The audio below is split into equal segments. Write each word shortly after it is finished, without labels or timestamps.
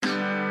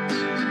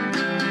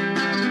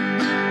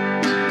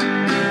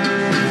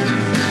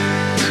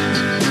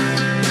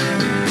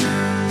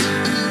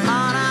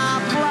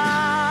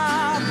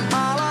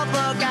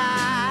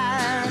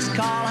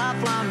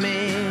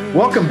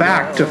Welcome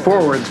back to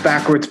Forwards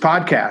Backwards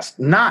Podcast,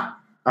 not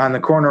on the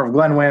corner of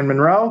Glenway and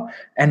Monroe,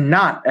 and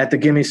not at the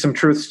Gimme Some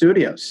Truth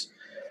Studios.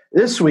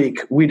 This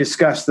week, we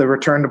discuss the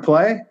return to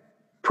play,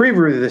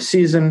 preview the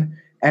season,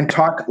 and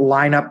talk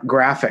lineup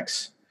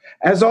graphics.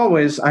 As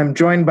always, I'm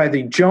joined by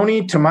the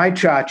Joni to my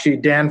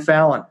Chachi, Dan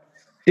Fallon.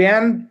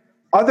 Dan,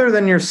 other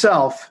than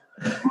yourself,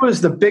 who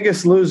is the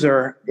biggest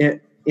loser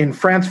in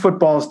France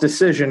football's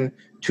decision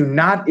to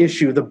not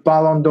issue the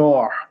Ballon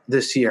d'Or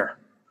this year?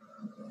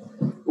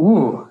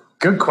 Ooh,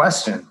 good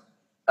question.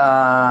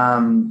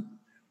 Forward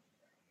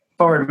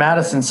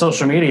Madison's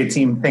social media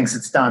team thinks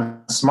it's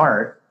done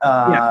smart.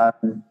 But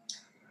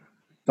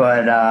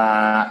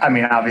I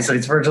mean, obviously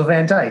it's Virgil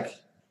van Dijk.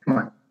 Come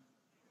on.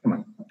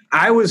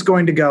 I was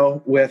going to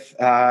go with,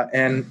 I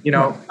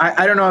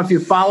don't know if you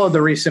follow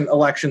the recent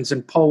elections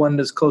in Poland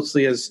as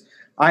closely as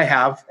I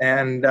have.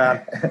 And,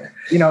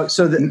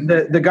 so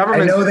the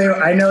government.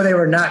 I know they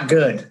were not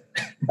good.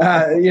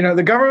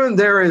 The government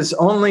there is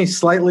only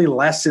slightly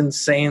less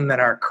insane than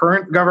our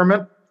current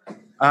government,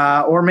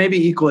 or maybe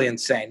equally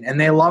insane.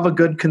 And they love a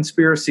good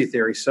conspiracy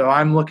theory. So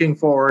I'm looking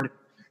forward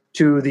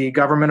to the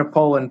government of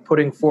Poland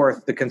putting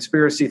forth the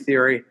conspiracy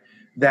theory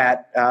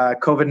that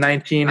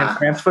COVID-19 and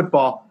France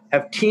football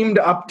have teamed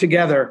up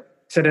together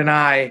to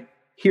deny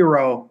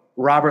hero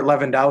Robert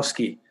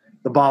Lewandowski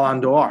the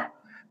Ballon d'Or.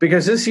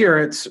 Because this year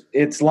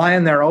it's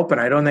lying there open.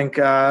 I don't think,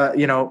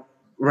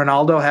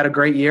 Ronaldo had a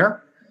great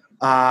year.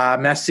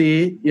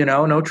 Messi,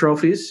 no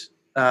trophies,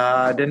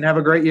 didn't have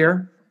a great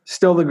year.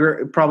 Still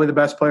probably the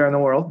best player in the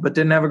world, but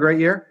didn't have a great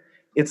year.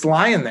 It's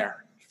lying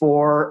there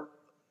for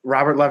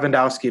Robert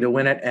Lewandowski to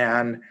win it.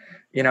 And,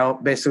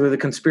 basically the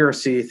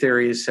conspiracy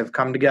theories have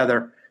come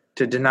together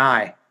to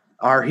deny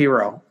our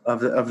hero of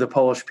the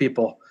Polish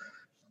people.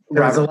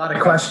 There was a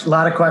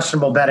lot of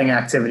questionable betting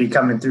activity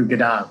coming through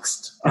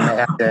Gdansk.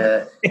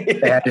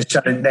 They had to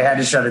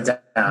shut it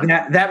down.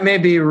 That may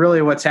be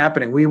really what's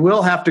happening. We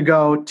will have to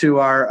go to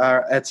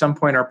our at some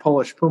point our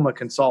Polish Puma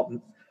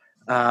consultant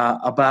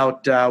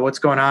about what's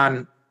going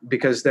on,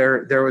 because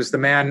there was the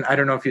man. I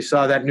don't know if you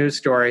saw that news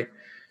story.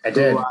 I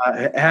did. Who,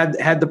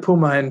 had the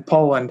Puma in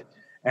Poland,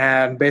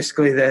 and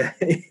basically they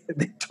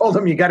told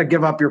him you got to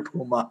give up your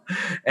Puma,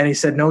 and he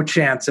said no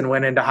chance and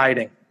went into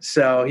hiding.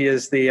 So he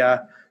is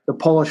the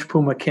Polish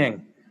Puma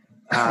king.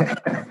 And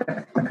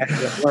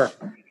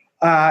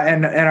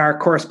our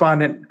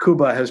correspondent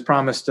Kuba has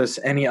promised us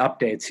any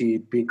updates.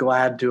 He'd be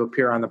glad to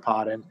appear on the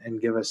pod and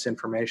give us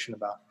information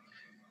about.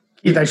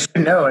 Keith, I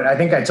should know it. I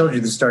think I told you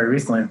the story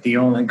recently.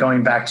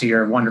 Going back to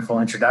your wonderful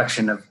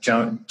introduction of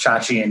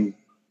Chachi and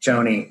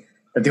Joni,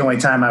 that the only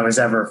time I was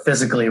ever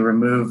physically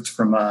removed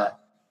from a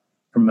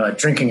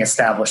drinking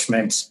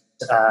establishment,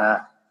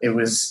 it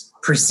was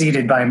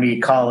preceded by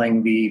me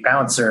calling the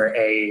bouncer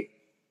a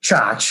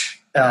Chach,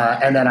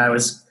 and then I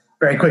was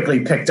very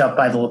quickly picked up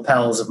by the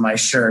lapels of my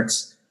shirt,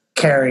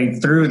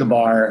 carried through the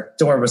bar,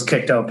 door was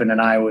kicked open, and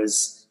I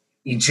was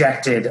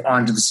ejected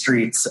onto the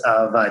streets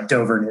of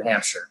Dover, New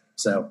Hampshire.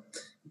 So,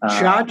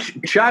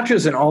 Chach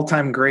is an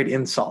all-time great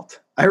insult.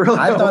 I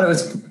thought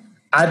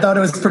it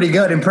was pretty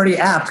good and pretty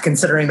apt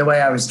considering the way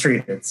I was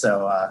treated.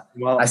 So,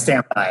 I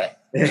stand by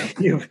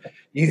it.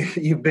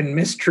 You've been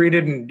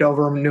mistreated in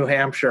Dover, New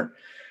Hampshire.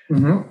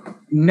 Mm-hmm.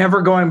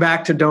 Never going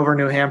back to Dover,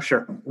 New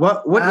Hampshire.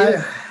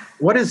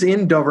 What is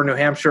in Dover, New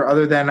Hampshire,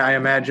 other than I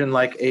imagine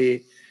like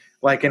an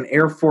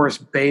Air Force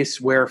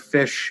base where a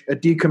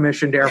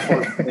decommissioned Air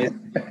Force base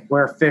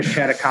where Fish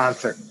had a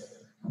concert?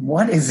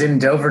 What is in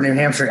Dover, New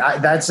Hampshire?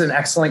 That's an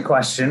excellent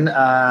question.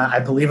 I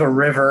believe a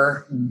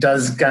river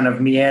does kind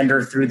of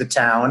meander through the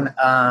town.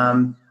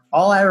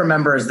 All I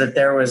remember is that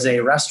there was a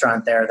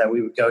restaurant there that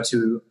we would go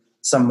to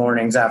some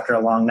mornings after a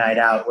long night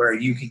out where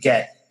you could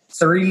get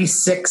 3,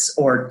 6,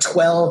 or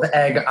 12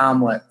 egg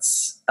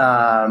omelets.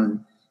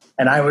 And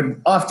I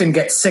would often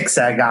get 6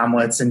 egg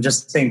omelets and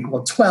just think,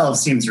 well, 12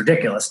 seems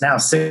ridiculous. Now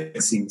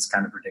 6 seems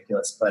kind of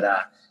ridiculous. But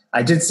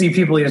I did see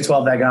people eat a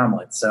 12 egg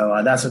omelet.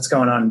 So that's what's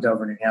going on in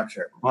Dover, New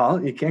Hampshire.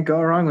 Well, you can't go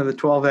wrong with a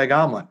 12 egg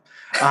omelet.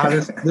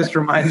 This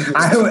reminds me.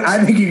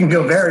 I think you can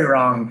go very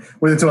wrong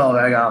with a 12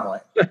 egg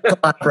omelet.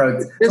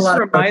 This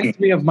reminds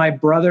me of my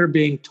brother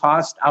being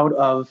tossed out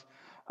of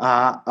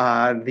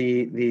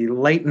the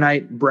late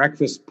night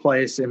breakfast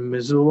place in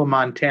Missoula,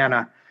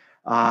 Montana,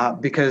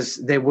 because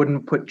they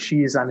wouldn't put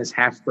cheese on his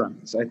hash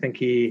browns. I think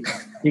he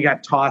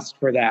got tossed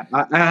for that.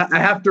 I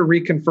have to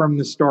reconfirm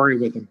the story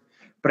with him,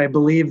 but I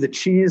believe the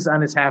cheese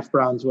on his hash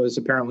browns was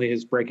apparently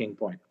his breaking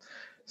point.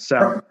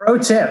 So pro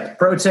tip,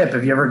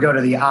 if you ever go to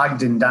the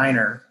Ogden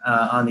Diner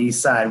on the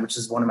east side, which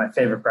is one of my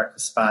favorite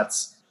breakfast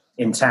spots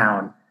in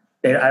town,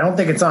 I don't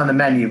think it's on the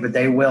menu, but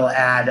they will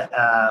add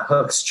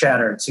Hook's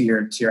cheddar to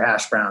your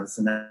hash browns,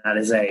 and that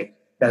is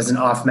an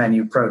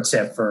off-menu pro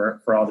tip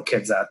for all the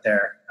kids out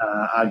there.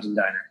 Ogden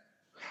Diner.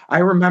 I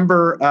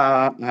remember,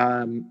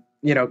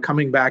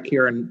 coming back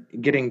here and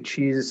getting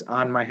cheese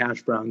on my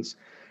hash browns.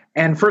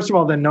 And first of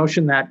all, the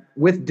notion that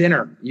with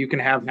dinner you can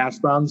have hash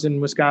browns in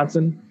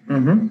Wisconsin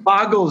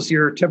boggles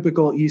your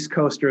typical East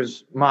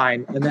Coaster's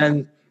mind. And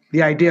then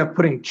the idea of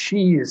putting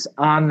cheese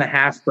on the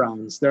hash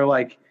browns, they're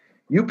like,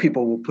 you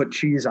people will put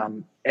cheese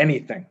on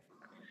anything.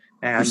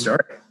 And Sure.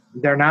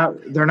 they're not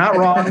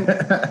wrong,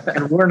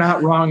 and we're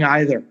not wrong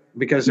either,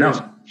 because those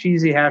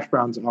cheesy hash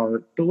browns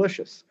are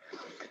delicious.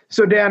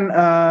 So Dan,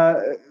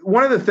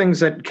 one of the things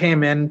that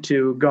came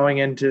into going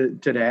into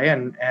today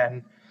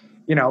and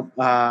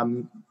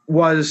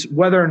was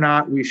whether or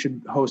not we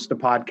should host a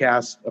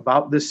podcast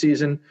about this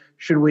season.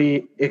 Should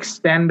we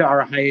extend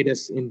our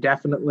hiatus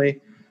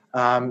indefinitely?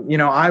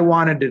 I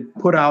wanted to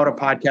put out a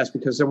podcast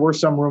because there were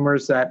some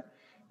rumors that,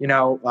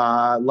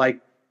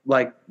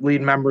 like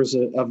lead members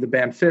of the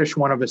band Phish,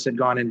 one of us had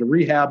gone into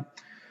rehab.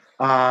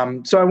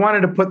 So I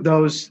wanted to put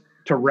those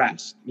to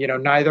rest.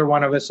 Neither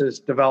one of us has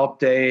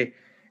developed a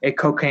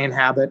cocaine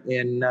habit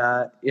in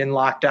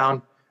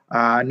lockdown.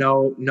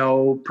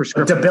 No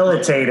prescription. A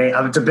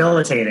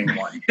debilitating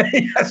one.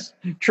 Yes,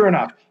 true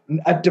enough.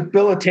 A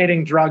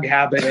debilitating drug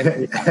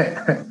habit.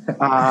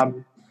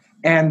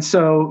 And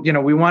so,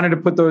 we wanted to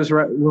put those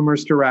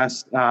rumors to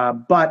rest.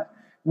 But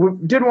we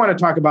did want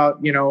to talk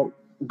about,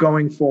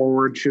 going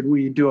forward, should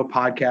we do a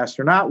podcast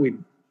or not?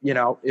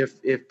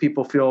 If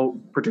people feel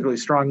particularly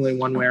strongly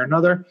one way or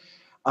another.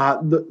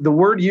 The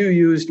word you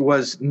used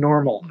was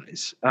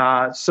normalize.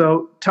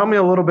 So tell me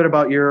a little bit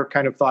about your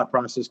kind of thought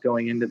process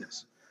going into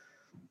this.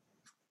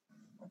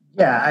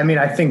 Yeah, I mean,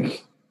 I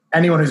think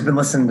anyone who's been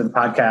listening to the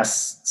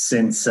podcast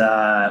since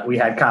we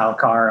had Kyle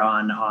Carr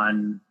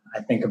on I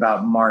think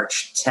about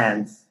March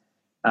 10th,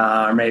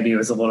 or maybe it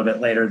was a little bit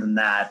later than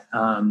that,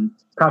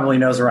 probably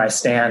knows where I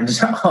stand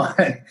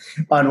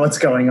on what's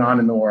going on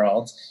in the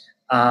world.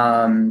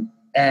 Again,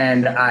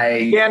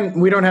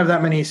 we don't have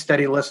that many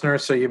steady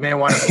listeners, so you may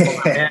want to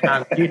pull in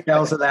on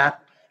details of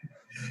that.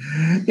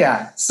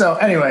 Yeah. So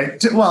anyway,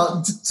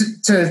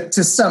 to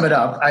sum it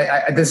up,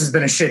 this has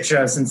been a shit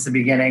show since the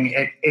beginning.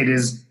 It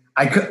is.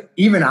 I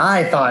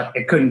thought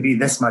it couldn't be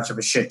this much of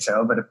a shit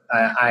show, but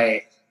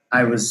I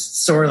was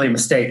sorely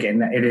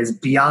mistaken. It is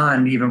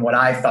beyond even what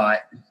I thought.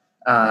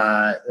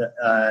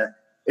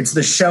 It's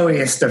the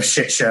showiest of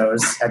shit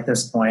shows at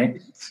this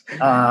point.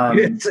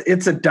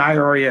 It's a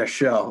diarrhea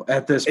show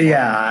at this point.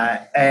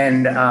 Yeah,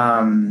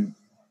 and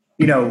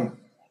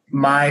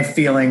my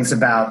feelings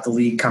about the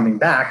league coming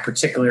back,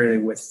 particularly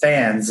with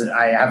fans,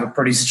 I have a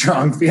pretty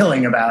strong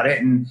feeling about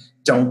it, and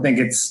don't think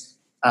it's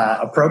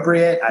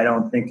appropriate. I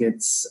don't think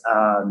it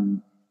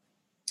sends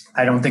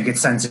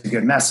a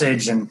good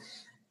message, and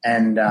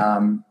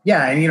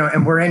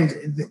we're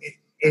in.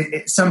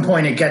 At some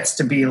point, it gets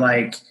to be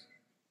like,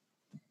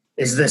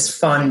 is this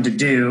fun to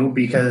do?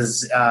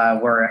 Because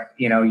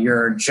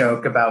your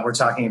joke about we're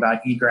talking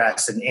about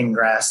egress and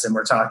ingress, and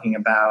we're talking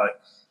about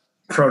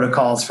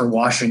protocols for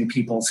washing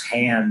people's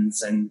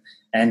hands and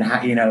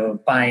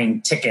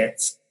buying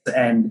tickets,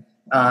 and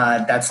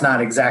that's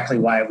not exactly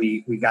why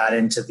we got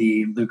into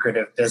the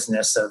lucrative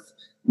business of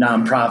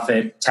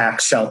nonprofit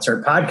tax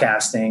shelter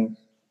podcasting.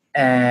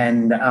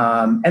 And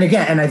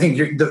again, I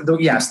think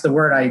the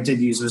word I did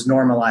use was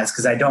normalize,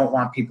 because I don't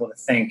want people to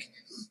think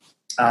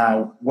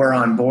we're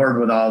on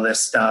board with all this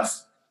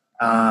stuff,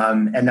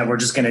 and that we're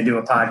just going to do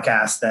a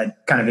podcast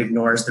that kind of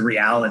ignores the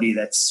reality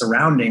that's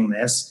surrounding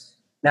this.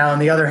 Now, on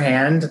the other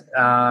hand,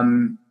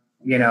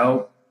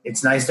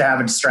 it's nice to have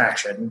a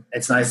distraction.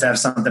 It's nice to have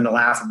something to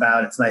laugh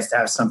about. It's nice to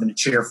have something to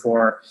cheer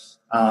for.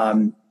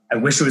 I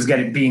wish it was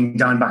being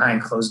done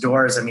behind closed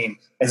doors. I mean,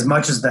 as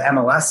much as the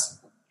MLS.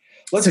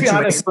 Let's be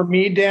honest, for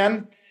me,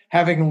 Dan,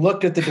 having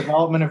looked at the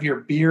development of your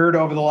beard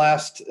over the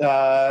last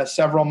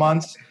several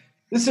months,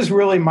 this is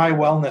really my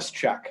wellness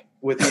check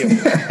with you.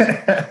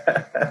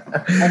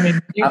 I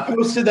mean, you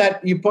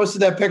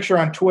posted that picture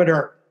on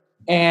Twitter,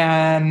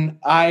 and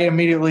I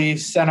immediately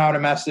sent out a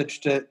message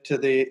to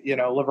the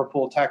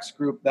Liverpool text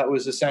group that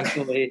was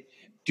essentially,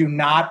 do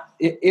not,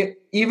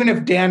 even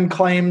if Dan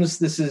claims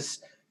this is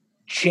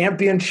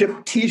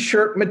championship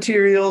T-shirt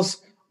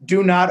materials,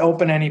 do not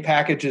open any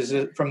packages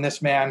from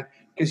this man,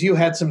 because you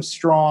had some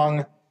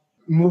strong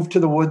move to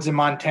the woods in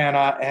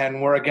Montana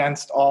and we're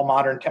against all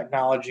modern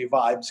technology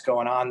vibes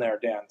going on there,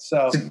 Dan.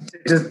 So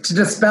to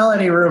dispel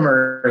any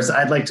rumors,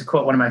 I'd like to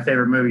quote one of my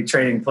favorite movie,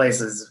 Trading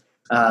Places.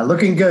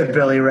 Looking good,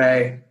 Billy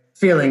Ray.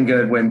 Feeling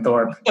good,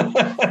 Winthorpe. But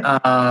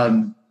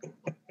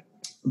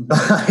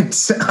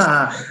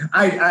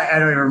I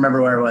don't even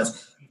remember where it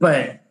was.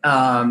 But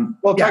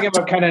talking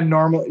about kind of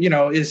normal,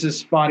 is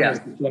this fun? Is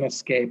this an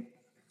escape?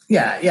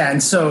 Yeah.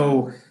 And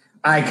so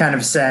I kind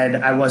of said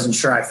I wasn't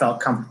sure I felt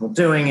comfortable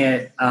doing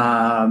it.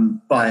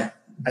 But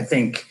I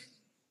think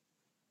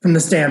from the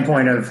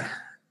standpoint of,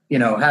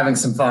 having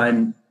some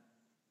fun,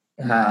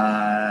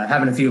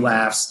 having a few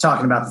laughs,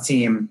 talking about the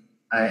team,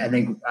 I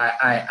think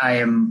I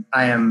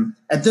am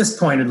at this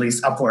point at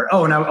least upward.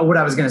 Oh, and what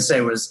I was going to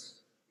say was,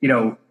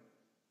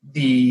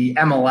 the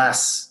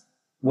MLS,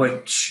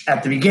 which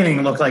at the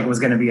beginning looked like it was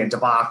going to be a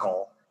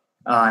debacle.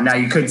 Now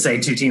you could say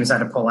two teams had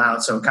to pull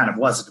out, so it kind of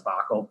was a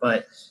debacle,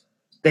 but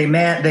they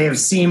have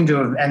seemed to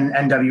have, and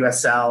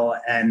NWSL,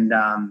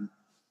 and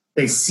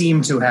they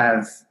seem to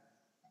have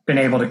been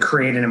able to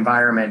create an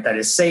environment that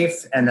is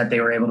safe and that they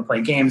were able to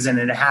play games in.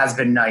 And it has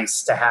been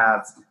nice to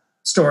have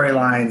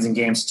storylines and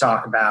games to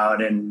talk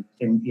about and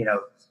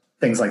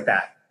things like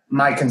that.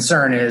 My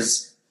concern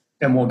is,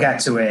 and we'll get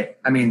to it,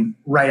 I mean,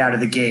 right out of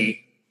the gate,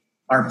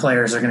 our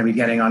players are going to be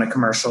getting on a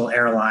commercial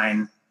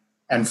airline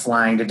and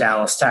flying to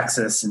Dallas,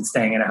 Texas, and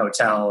staying in a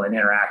hotel and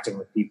interacting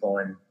with people.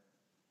 And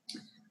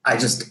I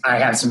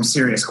have some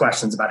serious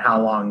questions about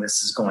how long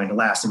this is going to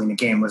last. I mean, the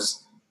game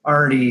was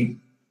already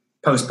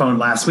postponed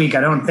last week.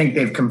 I don't think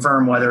they've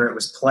confirmed whether it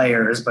was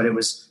players, but it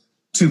was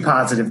 2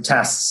 positive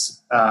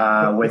tests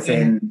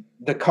within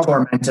the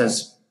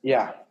Tormentas.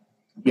 Yeah.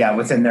 Yeah,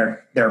 within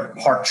their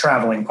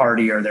traveling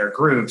party or their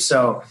group.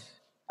 So,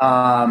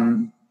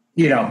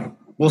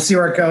 we'll see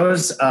where it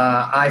goes.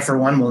 I, for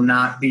one, will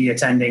not be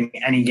attending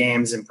any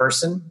games in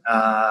person.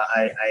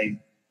 I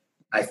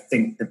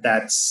think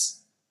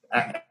that's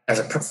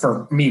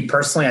for me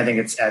personally. I think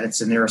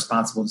it's an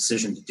irresponsible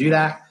decision to do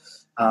that.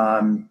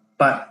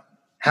 But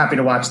happy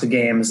to watch the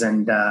games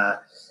and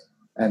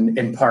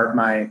impart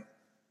my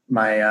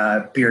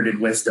bearded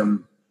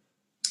wisdom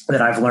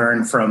that I've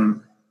learned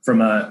from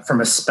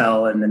a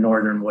spell in the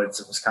northern woods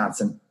of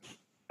Wisconsin.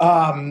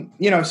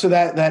 So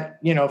that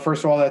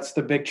first of all, that's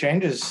the big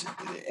changes.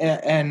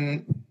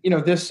 And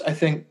this, I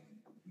think,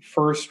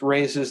 first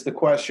raises the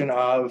question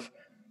of,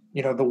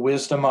 the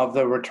wisdom of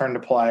the return to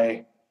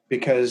play,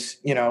 because,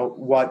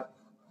 what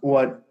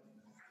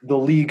the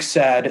league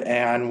said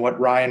and what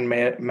Ryan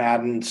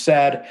Madden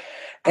said.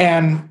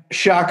 And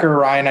shocker,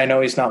 Ryan, I know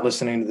he's not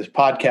listening to this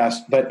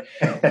podcast, but,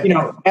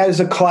 as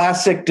a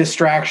classic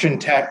distraction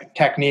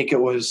technique, it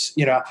was,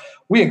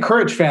 we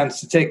encourage fans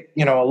to take,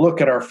 a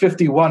look at our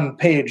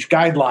 51-page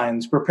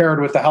guidelines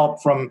prepared with the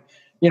help from,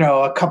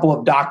 a couple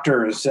of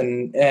doctors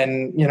and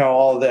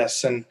all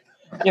this. And,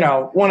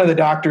 one of the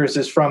doctors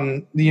is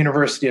from the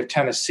University of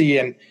Tennessee,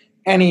 and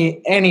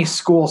any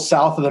school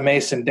south of the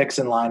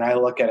Mason-Dixon line, I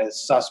look at as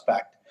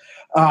suspect.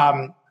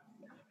 But,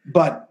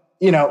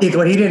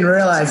 what he didn't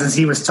realize is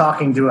he was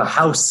talking to a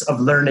house of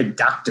learned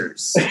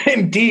doctors.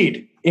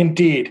 Indeed.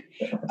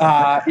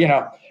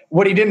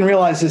 What he didn't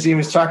realize is he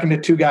was talking to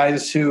 2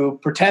 guys who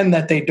pretend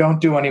that they don't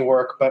do any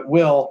work, but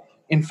will,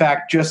 in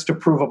fact, just to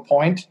prove a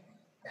point,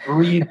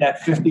 read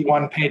that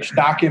 51-page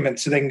document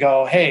so they can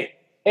go, hey,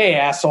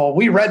 asshole,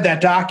 we read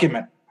that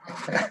document.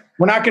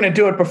 We're not going to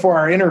do it before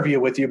our interview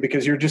with you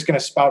because you're just going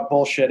to spout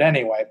bullshit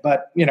anyway.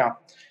 But,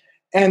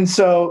 and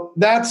so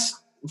that's,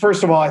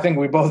 first of all, I think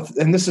we both,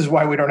 and this is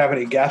why we don't have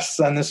any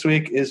guests on this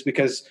week, is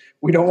because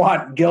we don't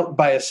want guilt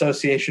by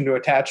association to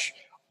attach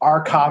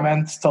our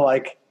comments to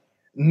like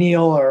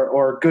Neil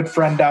or good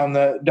friend down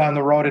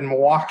the road in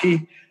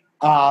Milwaukee.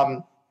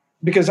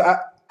 Because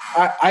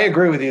I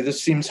agree with you.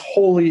 This seems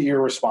wholly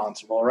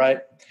irresponsible, right?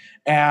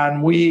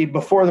 And we,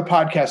 before the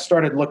podcast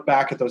started, looked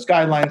back at those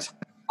guidelines.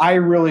 I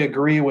really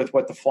agree with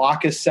what the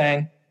Flock is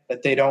saying,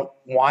 that they don't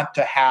want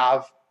to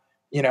have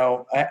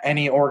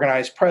any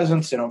organized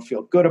presence. They don't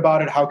feel good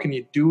about it. How can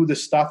you do the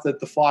stuff that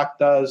the Flock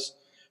does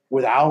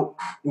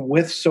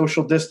with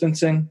social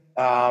distancing?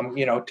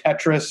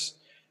 Tetris.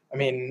 I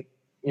mean,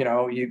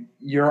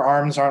 your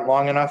arms aren't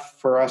long enough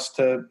for us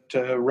to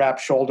wrap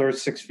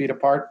shoulders 6 feet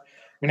apart. I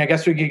mean, I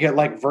guess we could get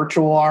like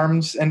virtual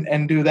arms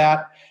and do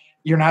that.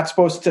 You're not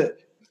supposed to,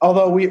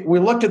 although we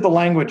looked at the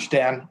language,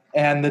 Dan,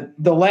 and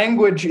the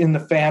language in the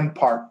fan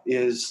part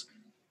is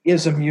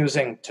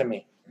amusing to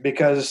me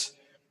because,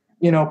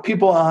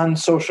 people on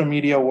social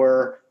media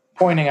were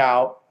pointing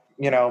out,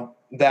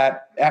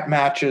 that at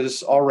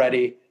matches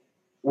already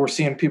we're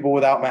seeing people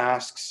without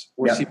masks.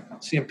 We're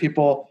seeing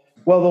people.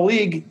 Well, the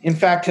league, in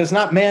fact, has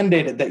not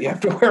mandated that you have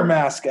to wear a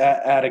mask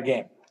at a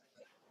game.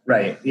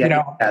 Right.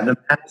 Yeah.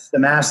 The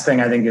mask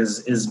thing, I think,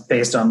 is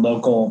based on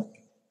local,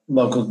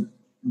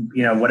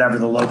 whatever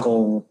the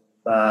local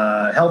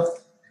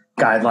health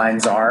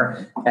guidelines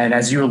are. And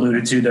as you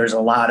alluded to, there's a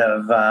lot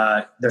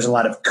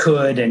of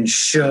could and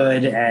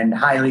should and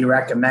highly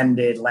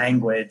recommended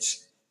language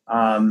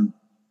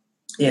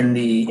in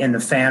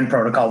the fan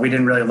protocol. We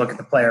didn't really look at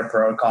the player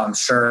protocol. I'm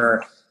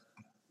sure,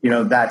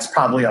 that's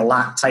probably a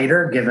lot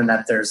tighter given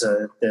that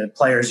the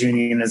players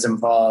union is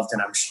involved.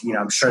 And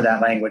I'm sure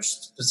that language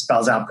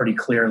spells out pretty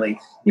clearly,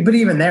 but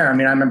even there, I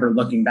mean, I remember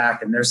looking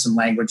back and there's some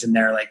language in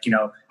there, like,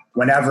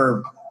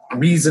 whenever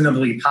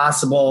reasonably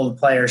possible, the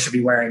players should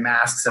be wearing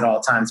masks at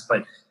all times.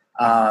 But,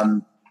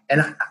 I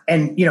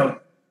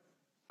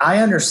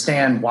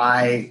understand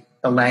why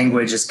the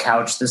language is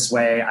couched this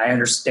way. I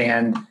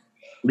understand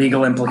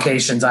legal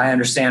implications. I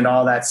understand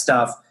all that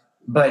stuff,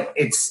 but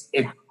it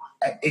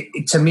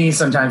to me,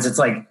 sometimes it's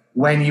like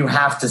when you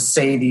have to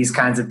say these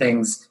kinds of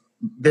things,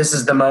 this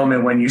is the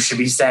moment when you should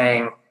be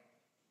saying,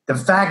 the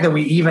fact that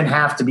we even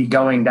have to be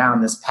going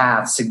down this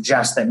path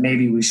suggests that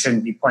maybe we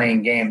shouldn't be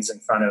playing games in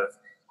front of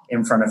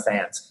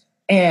fans.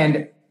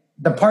 And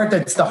the part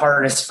that's the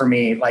hardest for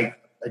me, like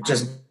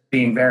just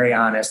being very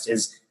honest,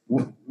 is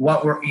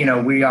what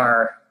we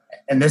are,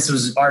 and this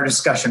was our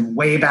discussion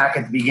way back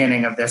at the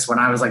beginning of this when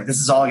I was like,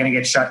 this is all going to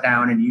get shut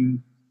down. And you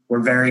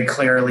were very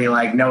clearly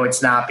like, no,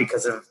 it's not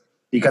because of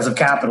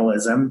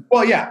capitalism.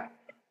 Well, yeah.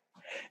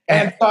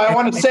 And so I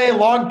want to say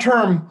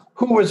long-term,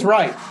 who was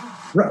right?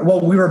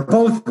 Well, we were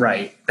both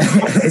right.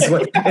 Is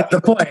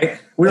the point.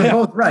 We were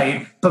both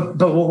right, but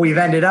what we've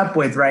ended up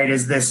with, right,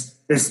 is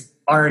this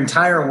our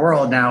entire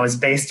world now is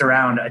based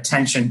around a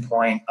tension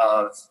point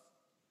of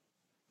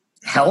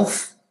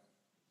health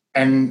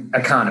and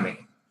economy,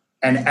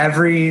 and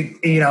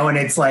and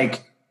it's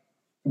like,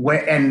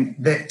 and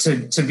that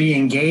to be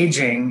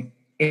engaging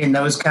in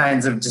those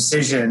kinds of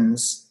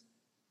decisions,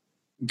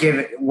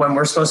 when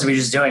we're supposed to be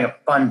just doing a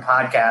fun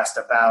podcast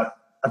about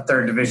a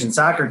third division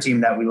soccer team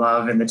that we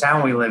love in the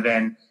town we live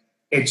in,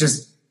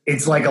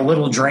 it's like a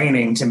little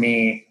draining to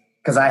me,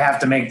 because I have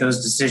to make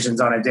those decisions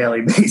on a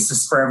daily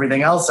basis for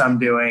everything else I'm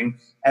doing.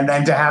 And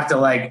then to have to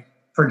like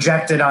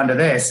project it onto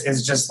this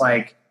is just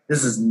like,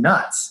 this is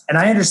nuts. And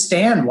I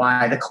understand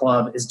why the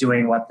club is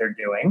doing what they're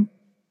doing.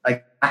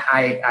 Like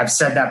I've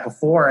said that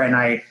before, and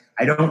I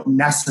don't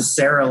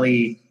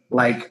necessarily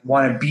like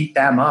want to beat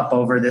them up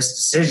over this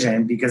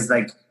decision, because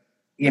like,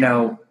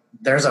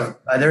 there's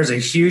a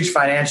huge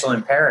financial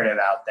imperative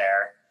out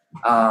there.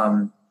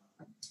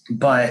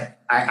 But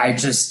I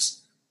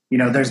just,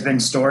 there's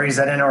been stories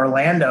that in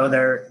Orlando,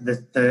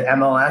 the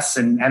MLS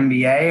and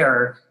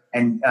NBA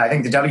and I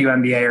think the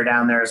WNBA are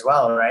down there as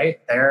well, right?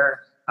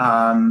 They're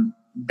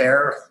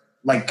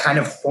like kind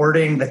of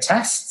hoarding the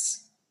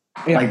tests.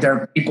 Yeah.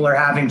 Like people are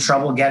having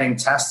trouble getting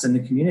tests in the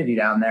community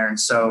down there. And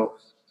so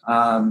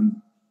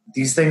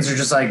these things are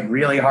just like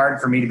really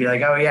hard for me to be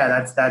like, oh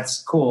yeah,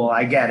 that's cool.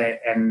 I get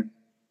it. And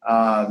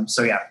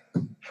so, yeah.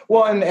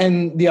 Well,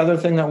 and the other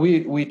thing that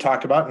we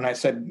talked about, and I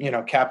said,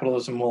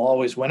 capitalism will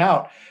always win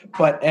out.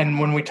 And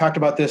when we talked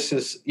about this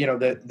is,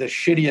 the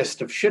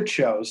shittiest of shit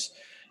shows,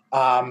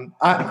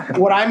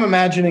 what I'm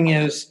imagining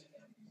is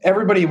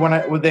everybody,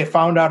 when they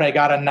found out I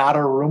got a Nada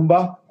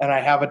Roomba and I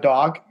have a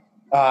dog,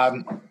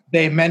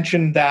 they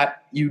mentioned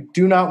that you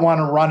do not want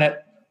to run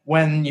it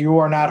when you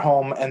are not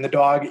home and the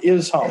dog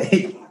is home.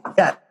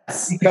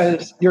 Yes.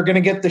 Because you're going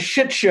to get the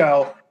shit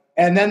show,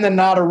 and then the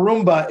Nada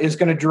Roomba is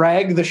going to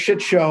drag the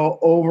shit show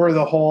over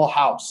the whole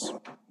house.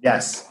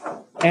 Yes.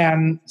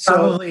 And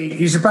so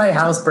you should probably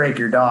housebreak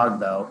your dog,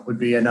 though, would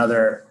be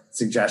another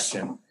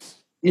suggestion.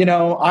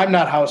 I'm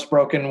not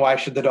housebroken. Why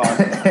should the dog?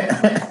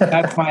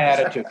 That's my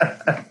attitude.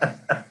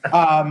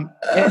 And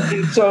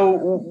so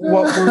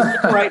what we're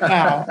doing right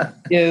now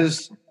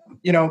is,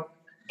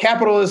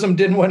 capitalism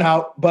didn't win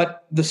out,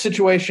 but the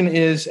situation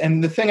is,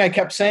 and the thing I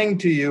kept saying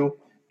to you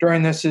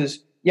during this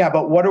is, yeah,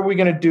 but what are we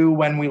going to do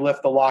when we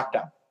lift the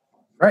lockdown?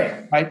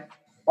 Right.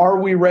 Are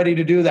we ready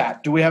to do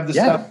that? Do we have the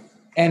stuff?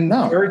 And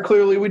very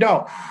clearly we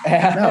don't.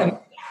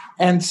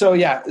 And so,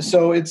 yeah,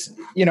 so it's,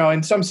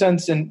 in some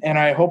sense, and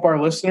I hope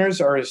our listeners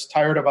are as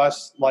tired of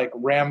us like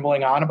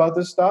rambling on about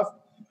this stuff,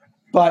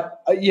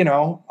 but,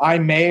 I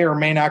may or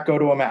may not go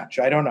to a match.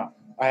 I don't know.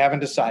 I haven't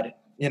decided,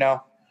 if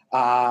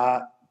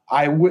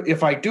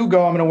I do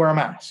go, I'm going to wear a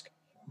mask,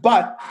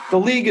 but the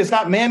league is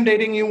not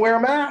mandating you wear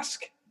a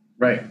mask.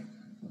 Right.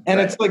 And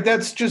it's like,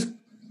 that's just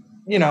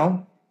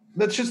nutso,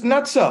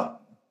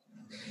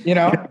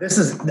 This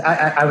is,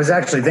 I was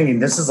actually thinking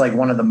this is like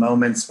one of the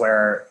moments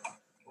where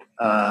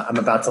I'm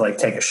about to like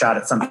take a shot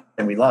at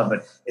something we love,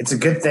 but it's a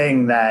good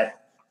thing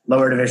that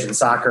lower division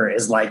soccer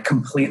is like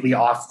completely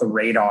off the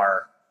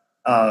radar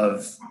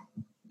of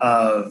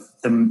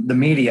the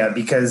media,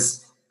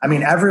 because I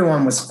mean,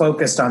 everyone was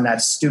focused on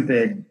that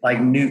stupid like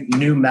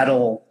new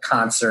metal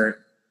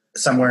concert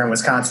somewhere in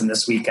Wisconsin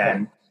this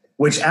weekend,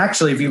 which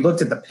actually, if you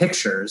looked at the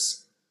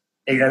pictures,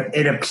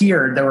 it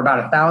appeared there were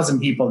about 1,000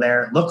 people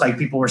there. It looked like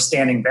people were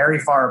standing very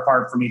far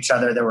apart from each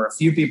other. There were a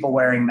few people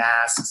wearing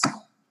masks,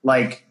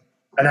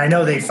 and I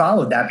know they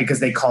followed that because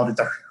they called it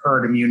the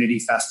Herd Immunity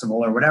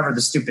Festival or whatever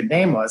the stupid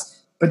name was.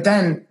 But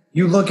then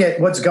you look at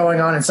what's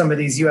going on in some of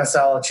these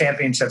USL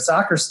Championship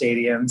soccer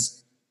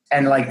stadiums,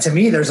 and like, to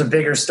me, there's a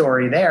bigger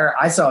story there.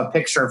 I saw a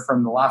picture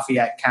from the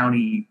Lafayette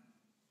County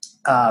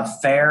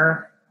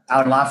Fair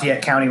out in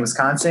Lafayette County,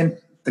 Wisconsin.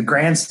 The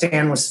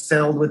grandstand was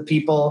filled with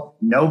people.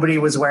 Nobody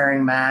was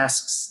wearing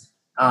masks.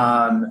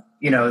 It's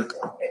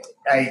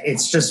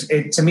just,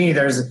 to me,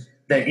 there's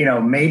that,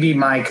 maybe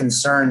my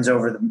concerns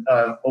over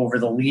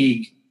the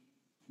league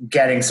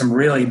getting some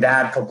really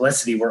bad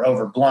publicity were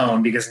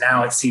overblown, because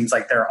now it seems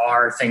like there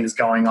are things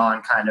going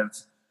on kind of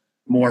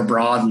more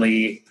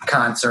broadly,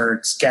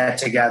 concerts,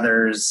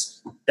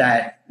 get-togethers,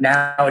 that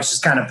now it's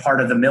just kind of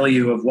part of the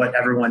milieu of what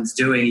everyone's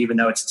doing, even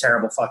though it's a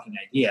terrible fucking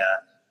idea.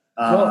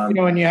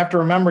 And you have to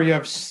remember, you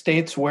have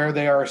states where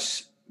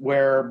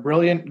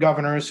brilliant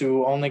governors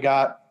who only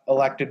got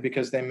elected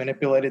because they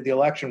manipulated the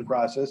election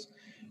process,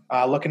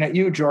 looking at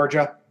you,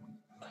 Georgia,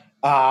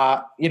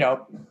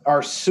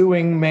 are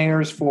suing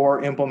mayors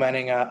for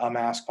implementing a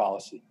mask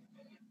policy.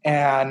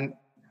 And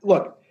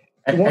look,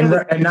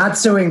 and not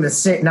suing the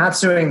city,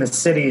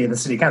 the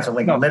city council,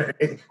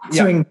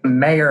 suing the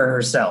mayor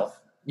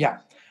herself. Yeah.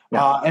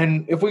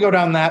 And if we go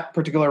down that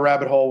particular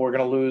rabbit hole, we're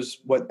going to lose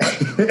what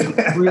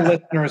 3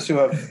 listeners who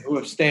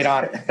have stayed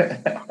on it.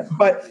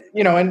 But,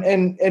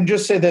 and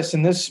just say this,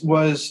 and this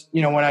was,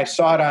 when I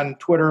saw it on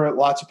Twitter,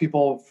 lots of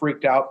people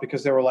freaked out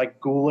because they were like,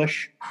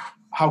 ghoulish.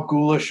 How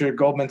ghoulish are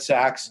Goldman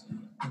Sachs?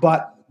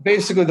 But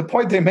basically the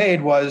point they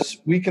made was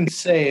we can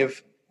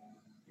save,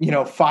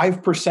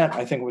 5%,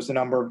 I think was the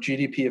number of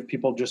GDP if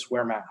people just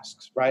wear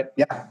masks, right?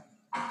 Yeah.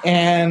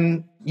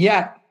 And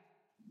yet,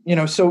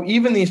 so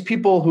even these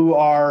people who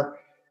are,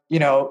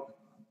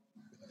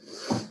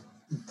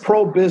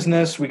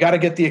 pro-business, we got to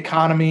get the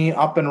economy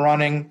up and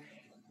running.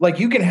 Like,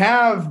 you can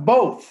have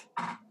both.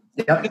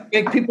 Yep.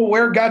 Make people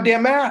wear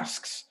goddamn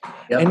masks.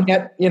 Yep. And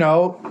yet,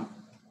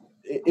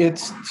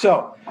 it's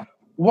so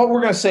what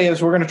we're going to say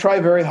is we're going to try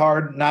very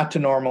hard not to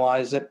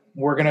normalize it.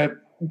 We're going to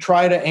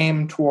try to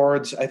aim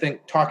towards, I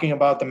think, talking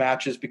about the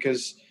matches,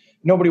 because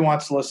nobody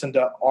wants to listen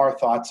to our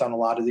thoughts on a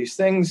lot of these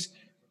things.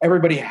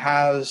 Everybody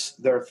has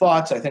their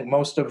thoughts. I think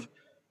most of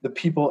the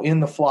people in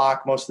the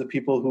flock, most of the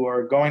people who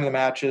are going to the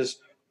matches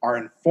are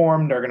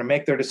informed, are going to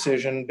make their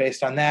decision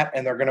based on that,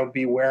 and they're going to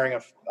be wearing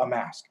a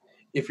mask.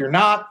 If you're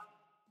not,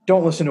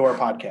 don't listen to our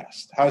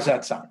podcast. How does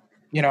that sound?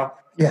 Yeah.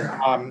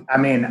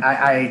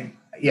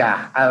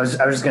 I was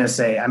just going to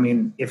say, I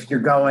mean, if you're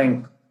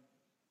going,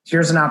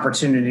 here's an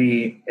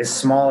opportunity, as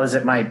small as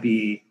it might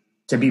be,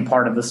 to be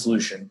part of the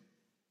solution.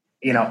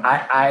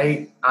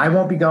 I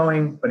won't be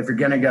going, but if you're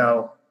going to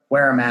go,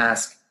 wear a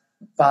mask,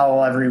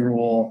 follow every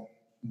rule,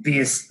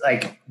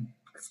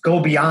 go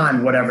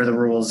beyond whatever the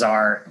rules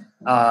are.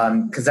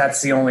 Cause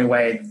that's the only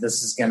way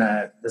this is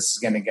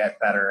gonna get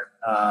better.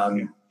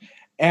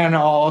 And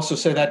I'll also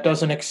say that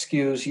doesn't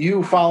excuse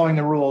you following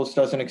the rules,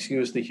 doesn't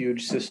excuse the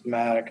huge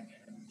systematic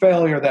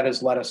failure that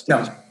has led us to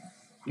this.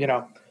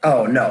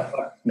 Oh,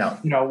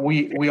 no.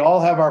 We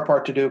all have our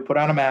part to do. Put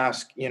on a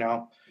mask.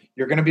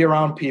 You're going to be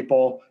around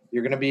people.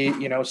 You're going to be,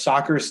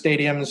 soccer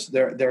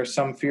stadiums. There's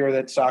some fear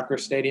that soccer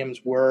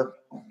stadiums were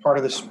part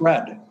of the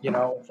spread,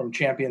 from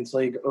Champions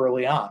League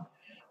early on.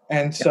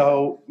 And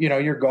so,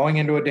 you're going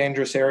into a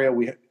dangerous area.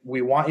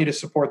 We want you to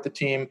support the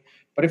team,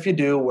 but if you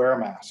do, wear a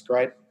mask,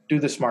 right? Do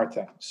the smart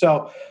thing.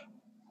 So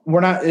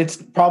it's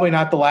probably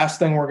not the last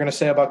thing we're going to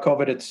say about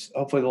COVID. It's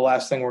hopefully the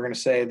last thing we're going to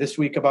say this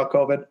week about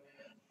COVID.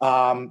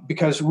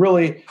 Because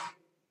really,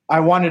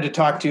 I wanted to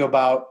talk to you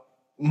about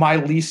my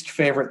least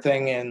favorite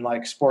thing in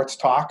sports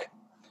talk,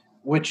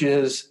 which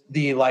is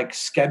the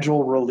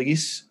schedule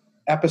release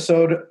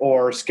episode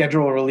or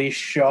schedule release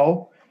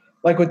show,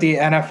 like with the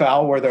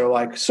NFL, where they're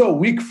like, so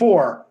week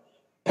 4,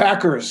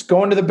 Packers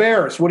going to the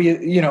Bears. What do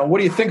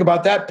you think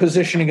about that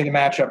positioning of the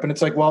matchup? And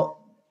it's like, well,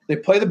 they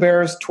play the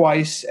Bears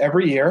twice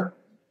every year.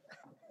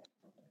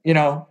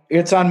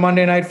 It's on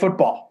Monday Night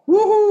Football.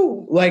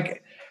 Woohoo!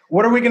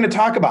 What are we going to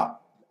talk about?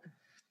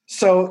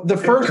 So the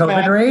first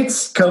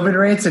COVID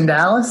rates in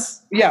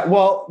Dallas. Yeah,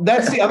 well,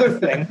 that's the other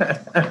thing.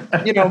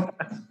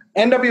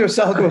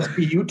 NWSL goes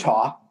to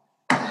Utah,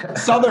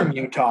 Southern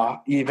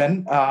Utah,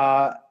 even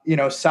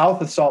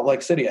south of Salt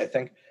Lake City, I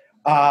think.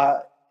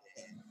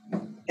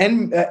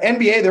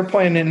 NBA, they're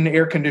playing in an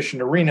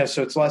air-conditioned arena,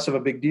 so it's less of a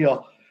big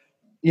deal.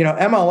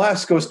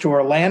 MLS goes to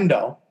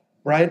Orlando,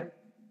 right?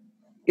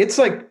 It's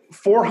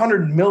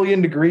 400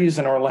 million degrees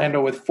in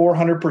Orlando with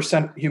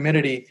 400%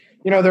 humidity.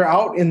 They're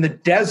out in the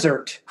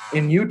desert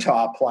in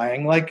Utah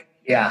playing.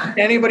 Yeah.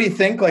 Anybody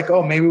think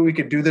maybe we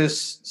could do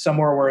this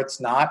somewhere where it's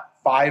not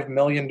 5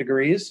 million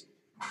degrees?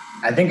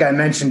 I think I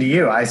mentioned to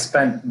you, I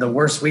spent the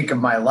worst week of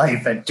my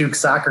life at Duke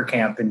soccer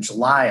camp in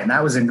July, and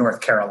that was in North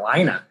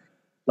Carolina.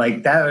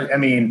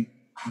 Playing,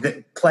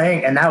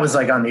 and that was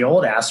on the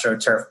old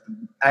AstroTurf.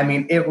 I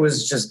mean, it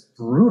was just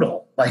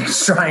brutal,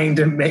 trying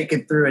to make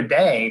it through a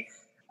day.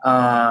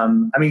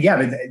 But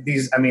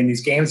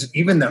these games,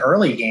 even the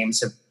early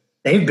games,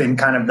 they've been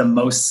kind of the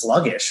most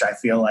sluggish, I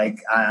feel like.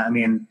 I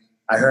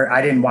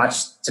didn't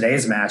watch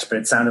today's match, but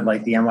it sounded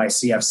like the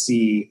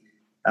NYCFC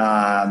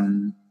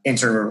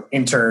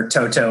Inter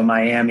Toto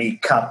Miami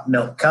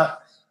Milk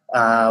Cup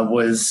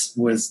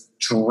was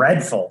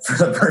dreadful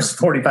for the first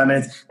 45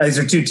 minutes. These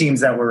are two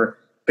teams that were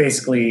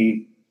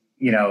basically,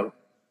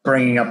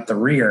 bringing up the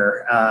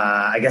rear.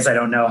 I guess I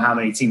don't know how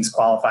many teams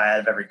qualify out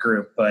of every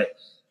group, but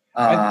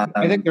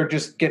I think they're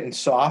just getting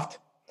soft.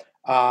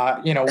 We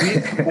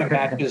have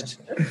matches.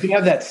 You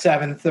have that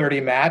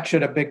 7:30 match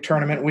at a big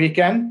tournament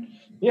weekend.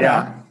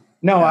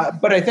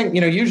 But I think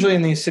usually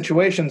in these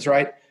situations,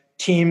 right?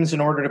 Teams, in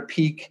order to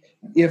peak,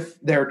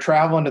 if they're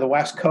traveling to the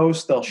West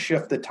Coast, they'll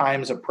shift the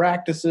times of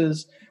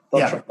practices.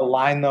 They'll try to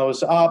line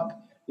those up.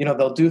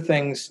 They'll do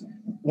things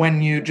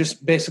when you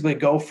just basically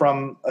go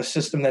from a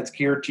system that's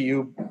geared to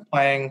you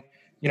playing,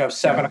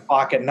 7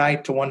 o'clock at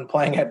night to one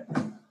playing at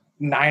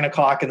 9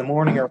 o'clock in the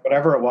morning or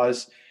whatever it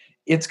was.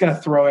 It's going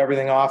to throw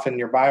everything off, and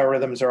your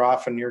biorhythms are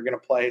off, and you're going to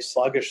play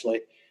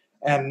sluggishly.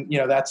 And,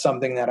 that's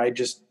something that I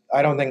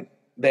don't think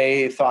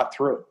they thought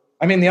through.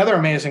 I mean, the other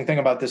amazing thing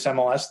about this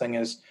MLS thing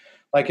is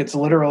it's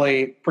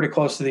literally pretty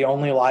close to the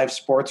only live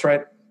sports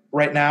right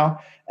now.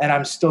 And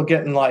I'm still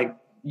getting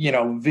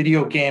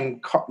video game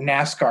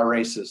NASCAR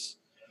races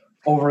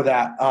over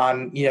that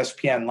on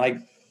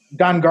ESPN.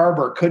 Don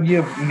Garber, could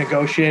you have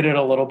negotiated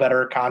a little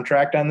better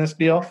contract on this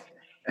deal?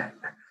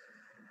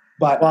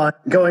 But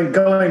going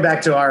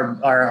back to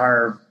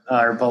our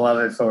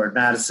beloved Forward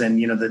Madison,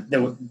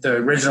 the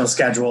original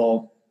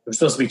schedule, it was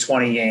supposed to be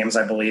 20 games,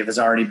 I believe, has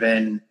already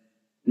been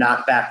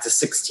knocked back to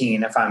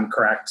 16, if I'm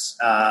correct.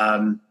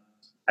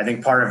 I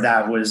think part of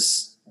that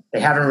was they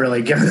haven't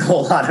really given a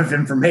whole lot of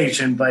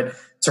information, but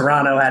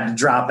Toronto had to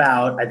drop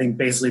out, I think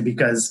basically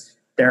because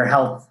their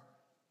health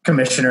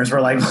commissioners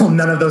were like, well,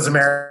 none of those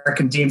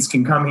American teams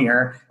can come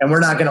here and we're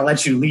not going to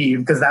let you leave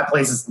because that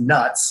place is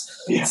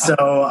nuts. Yeah. So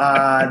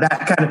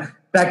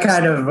that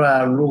kind of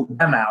ruled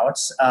them out.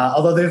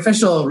 Although the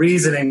official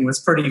reasoning was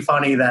pretty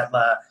funny that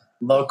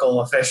local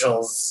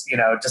officials,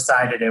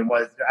 decided it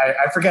was,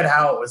 I forget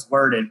how it was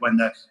worded when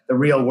the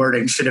real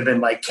wording should have been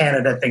like,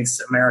 Canada thinks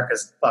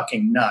America's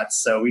fucking nuts,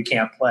 so we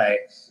can't play.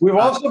 We've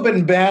also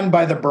been banned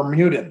by the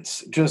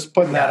Bermudans, just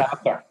putting that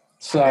out there.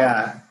 So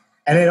yeah.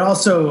 And it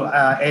also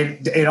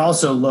it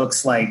also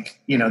looks like,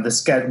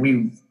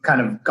 we've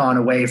kind of gone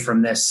away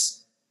from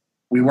this.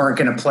 We weren't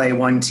going to play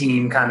one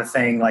team kind of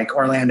thing. Like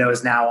Orlando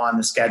is now on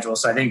the schedule.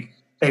 So I think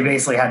they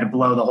basically had to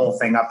blow the whole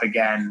thing up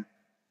again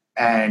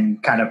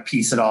and kind of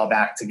piece it all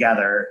back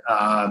together.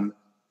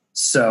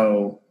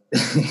 So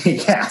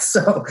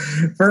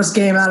first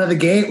game out of the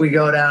gate, we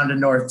go down to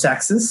North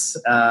Texas,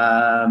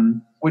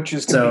 which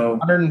is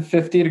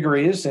 150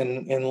 degrees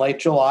in late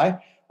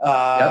July.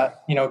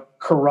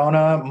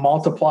 Corona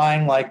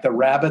multiplying like the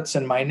rabbits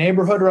in my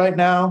neighborhood right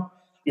now.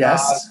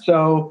 Yes.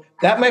 So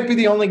that might be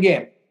the only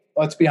game.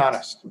 Let's be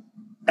honest.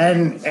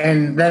 And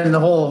then the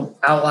whole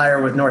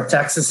outlier with North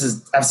Texas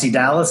is FC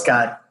Dallas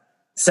got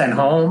sent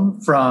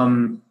home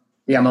from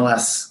the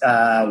MLS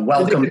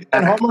welcome. Did they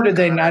get home or did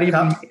they not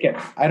even make it?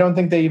 I don't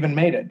think they even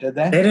made it. Did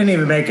they? They didn't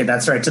even make it.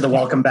 That's right. To the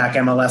welcome back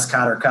MLS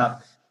Cotter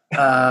Cup.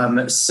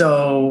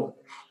 So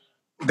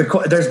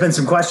there's been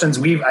some questions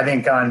I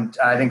think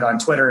on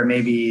Twitter and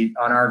maybe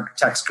on our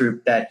text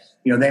group that,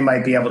 they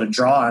might be able to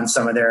draw on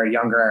some of their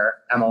younger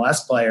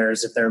MLS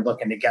players if they're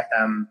looking to get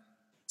them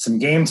some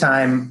game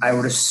time. I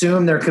would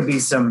assume there could be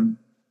some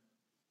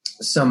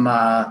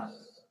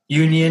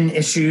union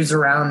issues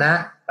around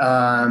that.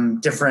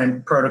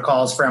 Different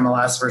protocols for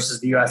MLS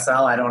versus the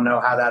USL. I don't know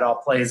how that all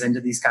plays into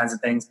these kinds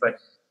of things, but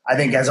I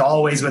think as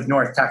always with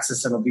North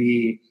Texas, it'll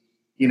be,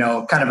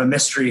 kind of a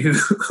mystery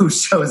who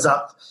shows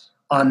up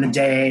on the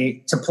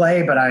day to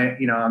play, but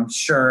I'm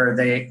sure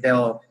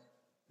they'll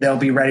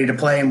be ready to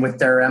play, and with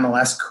their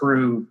MLS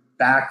crew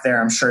back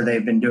there, I'm sure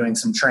they've been doing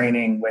some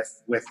training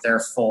with their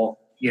full,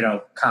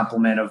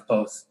 complement of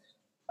both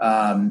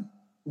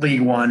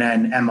League One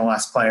and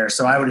MLS players.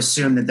 So I would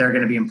assume that they're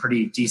going to be in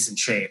pretty decent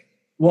shape.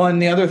 Well,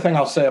 and the other thing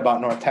I'll say about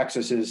North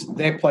Texas is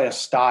they play a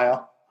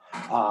style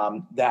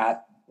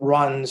that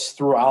runs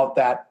throughout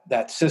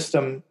that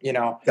system,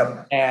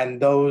 Yep.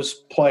 And those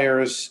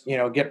players,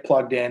 get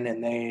plugged in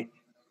and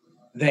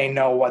they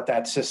know what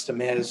that system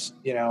is.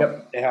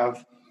 Yep. They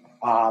have,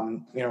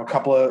 a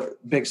couple of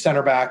big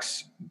center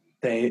backs.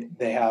 They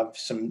have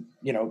some,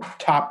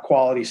 top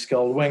quality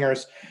skilled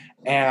wingers,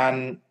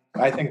 and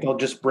I think they'll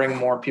just bring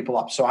more people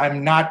up. So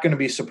I'm not going to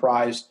be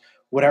surprised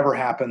whatever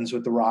happens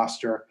with the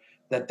roster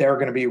that they're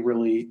going to be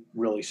really,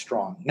 really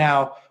strong.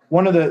 Now,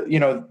 one of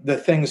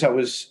the things that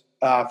was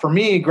for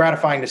me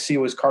gratifying to see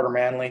was Carter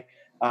Manley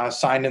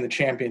signed in the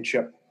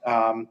championship.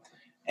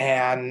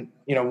 And,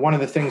 one of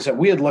the things that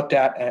we had looked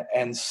at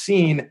and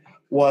seen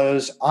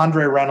was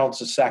Andre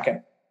Reynolds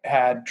II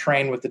had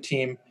trained with the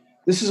team.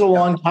 This is a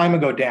long time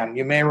ago, Dan.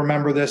 You may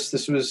remember this.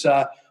 This was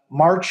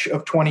March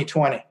of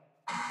 2020.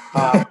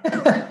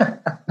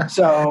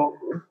 So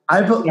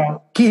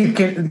Keith,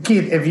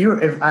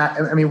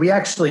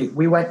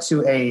 we went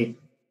to a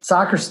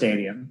soccer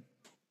stadium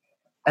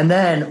and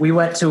then we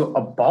went to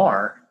a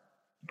bar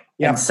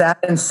and sat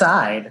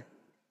inside.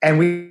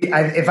 And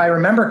if I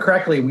remember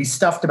correctly, we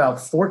stuffed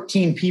about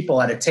 14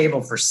 people at a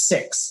table for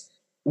 6.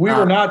 We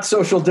were not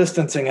social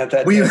distancing at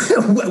that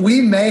time.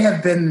 We may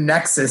have been the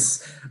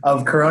nexus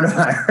of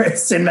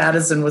coronavirus in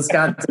Madison,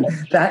 Wisconsin.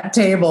 That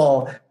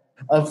table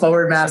of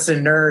Forward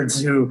Madison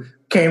nerds who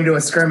came to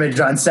a scrimmage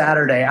on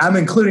Saturday. I'm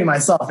including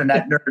myself in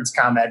that nerds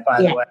comment,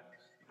 by the way.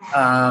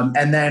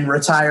 And then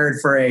retired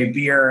for a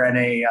beer and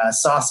a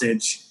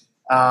sausage.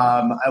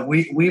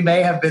 We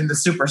may have been the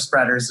super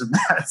spreaders of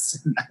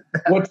Madison.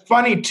 What's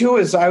funny too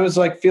is I was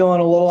like feeling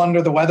a little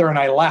under the weather and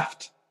I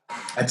left.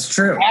 That's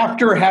true.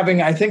 After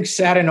having, I think,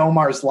 sat in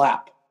Omar's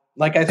lap.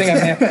 Like I think I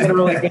may have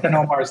literally been in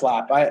Omar's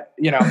lap.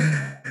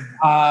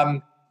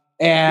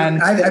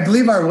 And I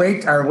believe our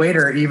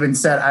waiter even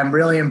said, "I'm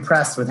really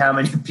impressed with how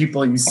many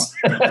people you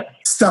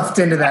stuffed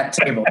into that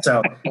table."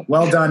 So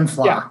well done,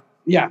 Fla.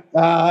 Yeah.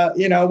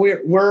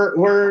 We're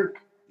we're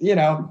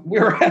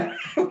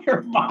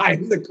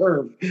behind the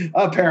curve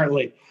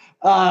apparently.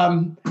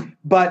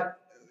 But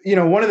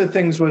one of the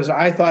things was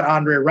I thought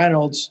Andre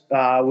Reynolds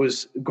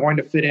was going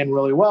to fit in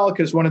really well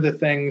because one of the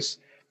things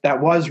that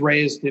was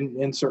raised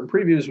in certain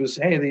previews was,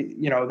 hey,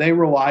 they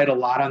relied a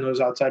lot on those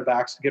outside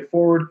backs to get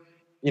forward.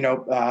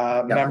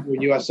 Member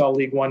USL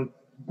League One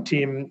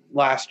team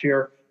last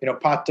year,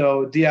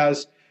 Pato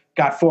Diaz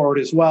got forward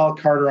as well.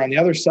 Carter on the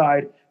other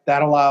side.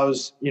 That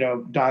allows,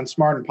 Don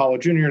Smart and Paulo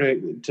Jr.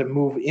 to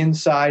move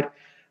inside.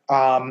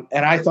 And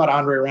I thought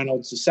Andre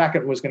Reynolds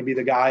II was going to be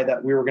the guy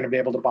that we were going to be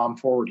able to bomb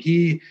forward.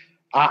 He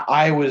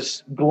I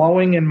was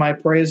glowing in my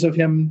praise of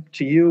him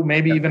to you,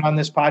 maybe even on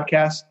this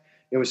podcast.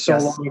 It was so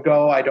long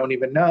ago, I don't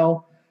even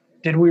know.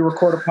 Did we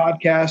record a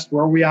podcast?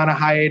 Were we on a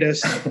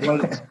hiatus? We're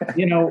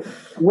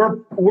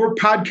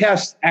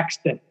podcast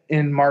extant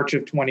in March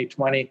of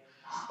 2020,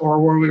 or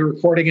were we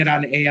recording it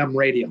on AM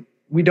radio?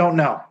 We don't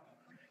know.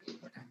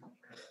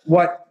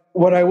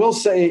 What I will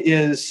say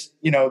is,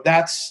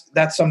 that's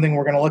something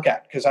we're going to look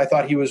at, because I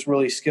thought he was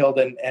really skilled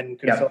and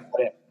could fill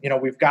it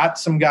in. We've got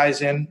some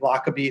guys in.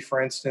 Lockaby,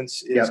 for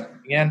instance, is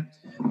coming in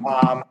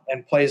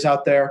and plays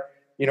out there.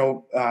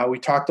 We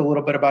talked a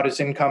little bit about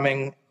his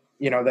incoming,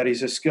 that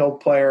he's a skilled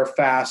player,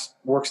 fast,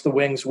 works the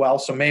wings well.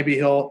 So maybe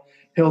he'll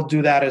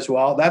do that as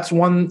well. That's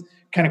one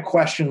kind of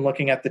question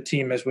looking at the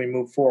team as we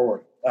move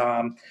forward,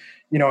 and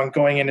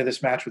going into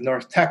this match with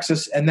North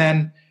Texas. And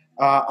then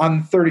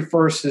on the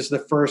 31st is the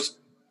first,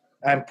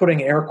 I'm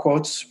putting air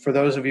quotes for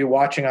those of you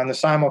watching on the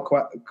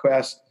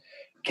simulcast,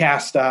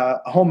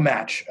 home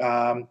match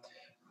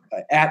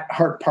at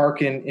Hart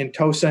Park in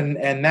Towson.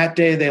 And that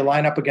day they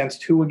line up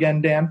against who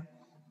again, Dan?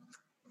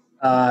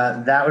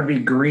 That would be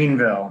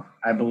Greenville,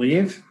 I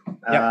believe.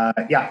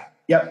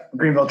 Yep.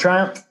 Greenville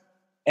Triumph.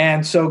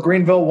 And so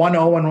Greenville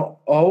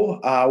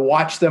 1-0-0.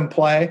 Watch them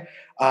play.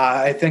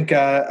 I think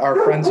our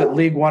friends at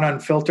League One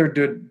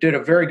Unfiltered did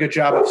a very good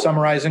job of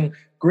summarizing.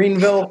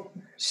 Greenville,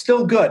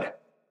 still good.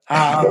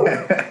 I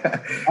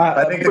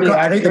think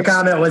the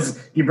comment was,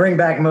 you bring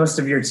back most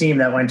of your team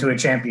that went to a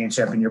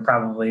championship and you're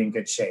probably in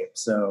good shape.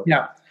 So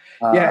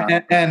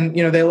and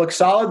they look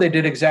solid. They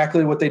did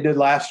exactly what they did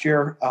last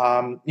year.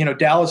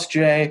 Dallas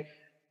J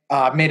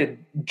made a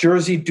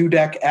Jersey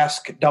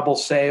Dudek-esque double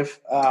save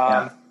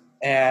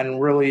and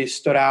really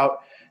stood out.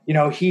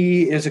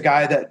 He is a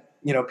guy that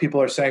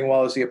people are saying,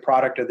 well, is he a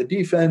product of the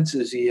defense?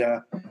 Is he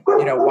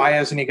why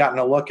hasn't he gotten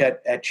a look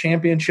at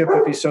championship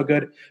if he's so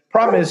good?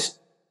 Problem is,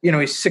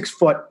 he's 6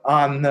 foot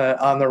on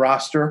the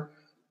roster,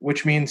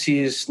 which means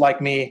he's like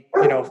me,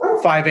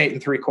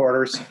 5'8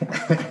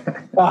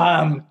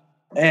 3/4.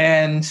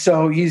 And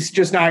so he's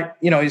just not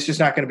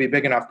going to be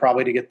big enough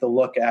probably to get the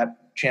look at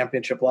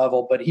championship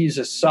level, but he's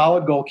a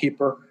solid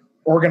goalkeeper,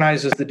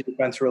 organizes the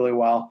defense really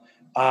well.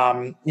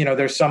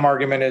 There's some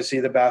argument, is he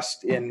the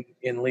best in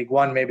League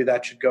One? Maybe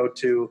that should go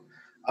to,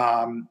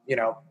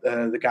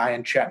 the guy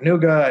in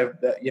Chattanooga,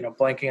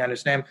 blanking on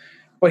his name.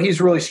 But he's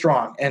really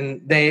strong,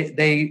 and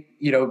they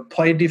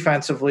play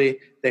defensively.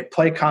 They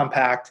play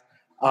compact,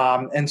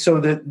 and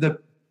so the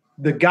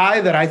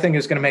guy that I think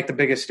is going to make the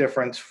biggest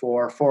difference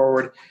for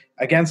forward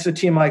against a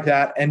team like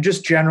that, and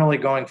just generally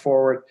going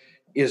forward,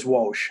 is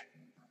Woj.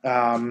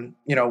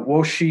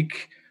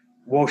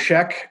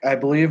 Wojciech, I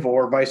believe,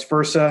 or vice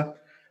versa,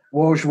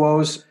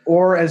 Woj,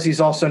 or as he's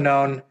also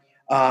known,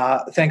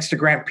 thanks to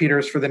Grant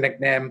Peters for the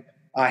nickname,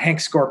 Hank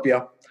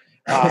Scorpio.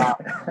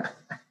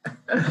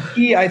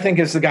 He, I think,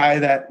 is the guy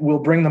that will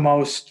bring the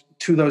most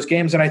to those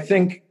games, and I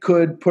think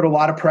could put a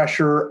lot of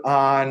pressure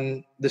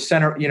on the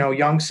center,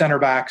 young center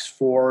backs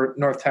for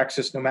North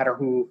Texas, no matter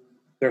who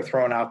they're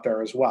throwing out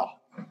there as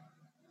well.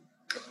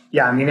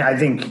 Yeah, I mean, I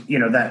think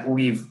that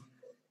we've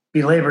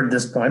belabored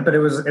this point, but it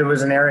was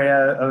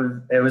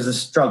a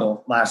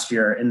struggle last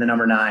year in the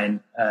number 9.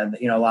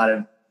 A lot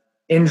of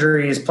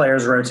injuries,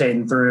 players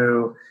rotating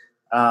through.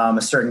 A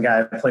certain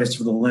guy plays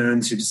for the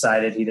Loons who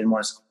decided he didn't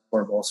want to score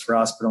goals for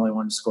us, but only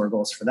wanted to score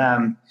goals for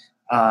them.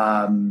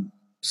 I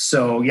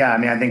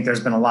think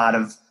there's been a lot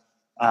of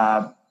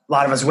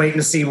us waiting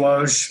to see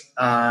Woj,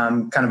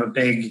 kind of a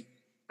big,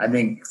 I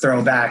think,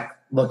 throwback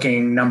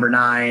looking number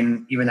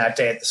 9. Even that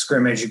day at the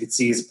scrimmage, you could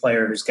see he's a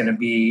player who's going to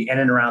be in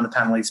and around the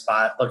penalty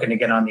spot, looking to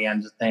get on the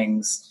end of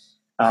things.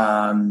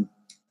 And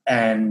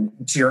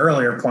to your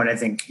earlier point, I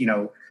think,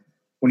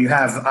 when you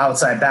have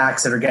outside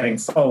backs that are getting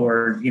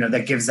forward,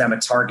 that gives them a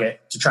target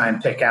to try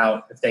and pick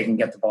out if they can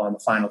get the ball in the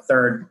final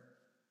third.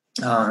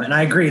 And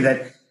I agree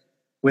that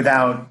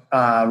without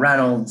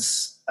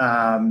Reynolds,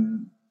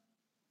 an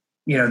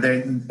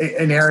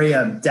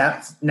area of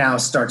depth now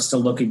starts to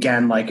look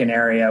again like an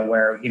area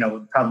where,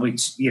 probably,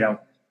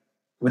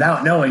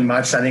 without knowing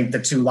much, I think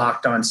the 2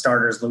 locked on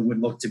starters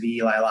would look to be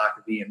Eli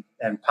Lockaby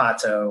and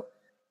Pato.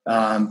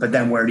 But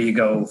then where do you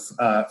go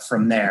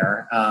from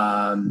there?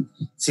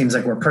 Seems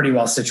like we're pretty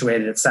well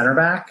situated at center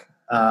back.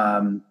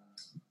 But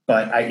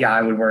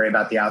I would worry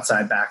about the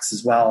outside backs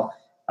as well.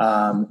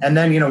 And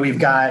then, we've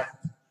got,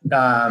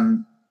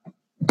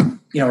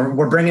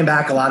 we're bringing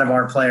back a lot of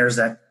our players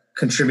that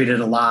contributed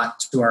a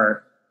lot to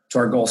our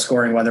goal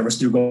scoring, whether it was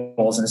through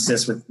goals and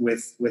assists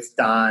with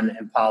Don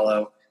and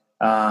Paulo.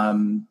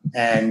 And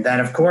then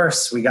of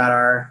course we got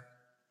our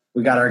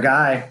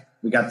guy,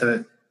 we got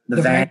the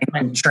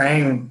Vang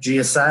Trang. G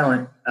is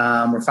silent.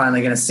 We're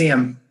finally going to see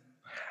him.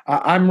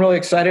 I'm really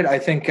excited. I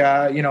think,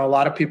 a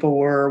lot of people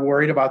were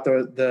worried about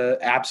the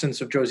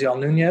absence of Josiel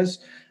Nunez.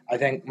 I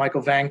think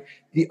Michael Vang.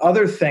 The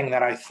other thing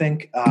that I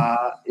think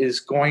is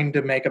going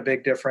to make a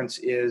big difference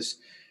is,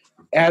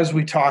 as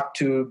we talk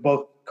to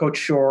both Coach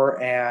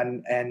Shore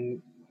and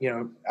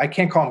I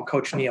can't call him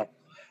Coach Neil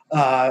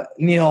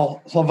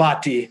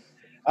Hlavati.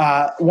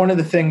 One of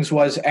the things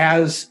was,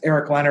 as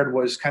Eric Leonard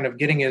was kind of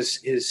getting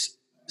his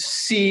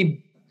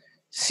C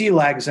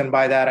legs, and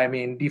by that I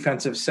mean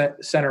defensive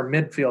center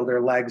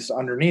midfielder legs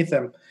underneath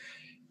him.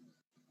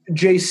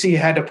 JC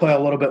had to play a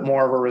little bit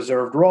more of a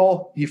reserved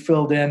role. He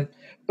filled in,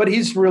 but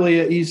he's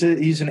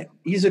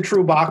a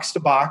true box to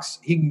box.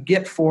 He can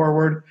get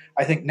forward.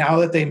 I think now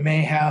that they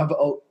may have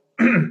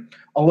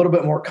a little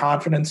bit more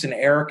confidence in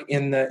Eric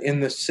in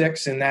the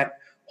six, in that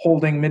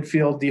holding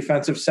midfield,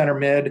 defensive center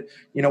mid,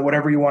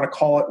 whatever you want to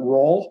call it,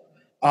 role.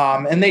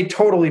 And they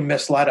totally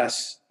misled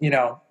us,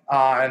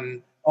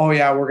 on, oh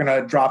yeah, we're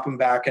going to drop him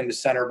back into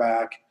center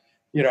back,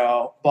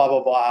 blah,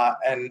 blah, blah.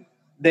 And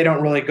they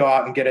don't really go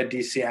out and get a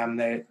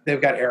DCM.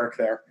 They've got Eric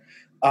there.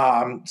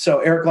 So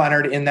Eric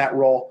Leonard in that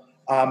role.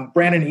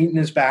 Brandon Eaton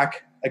is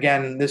back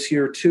again this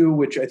year too,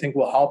 which I think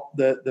will help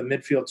the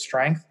midfield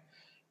strength.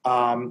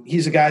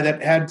 He's a guy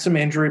that had some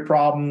injury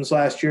problems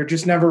last year,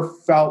 just never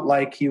felt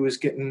like he was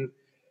getting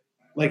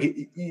 – like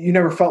you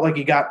never felt like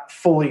he got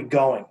fully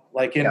going,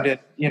 like into,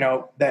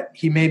 that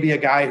he may be a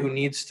guy who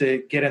needs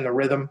to get in the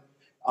rhythm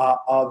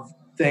of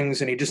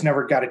things, and he just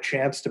never got a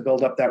chance to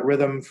build up that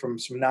rhythm from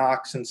some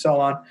knocks and so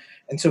on.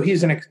 And so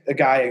he's a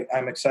guy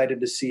I'm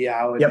excited to see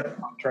how it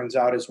turns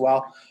out as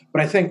well.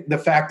 But I think the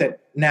fact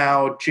that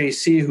now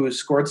JC, who has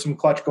scored some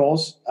clutch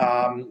goals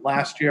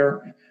last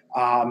year,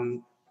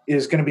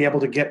 is going to be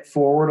able to get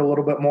forward a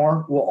little bit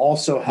more will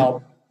also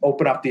help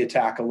open up the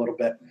attack a little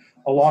bit.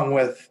 Along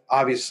with,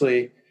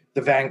 obviously,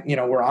 the Vang,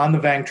 we're on the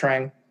Vang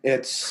Trang.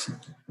 It's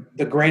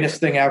the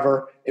greatest thing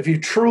ever. If you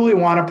truly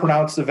want to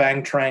pronounce the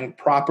Vang Trang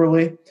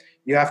properly,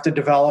 you have to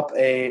develop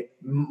a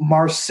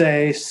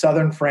Marseille,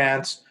 Southern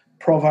France,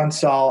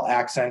 Provençal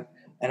accent,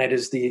 and it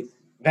is the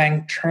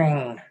Vang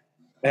Trang,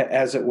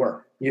 as it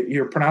were.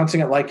 You're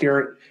pronouncing it like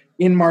you're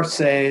in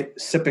Marseille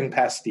sipping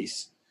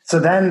pastis. So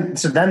then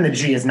the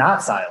G is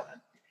not silent.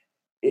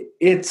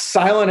 It's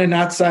silent and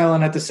not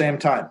silent at the same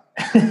time.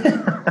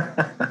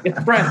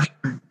 It's French.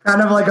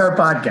 Kind of like our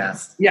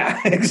podcast. Yeah,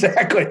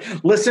 exactly.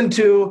 Listen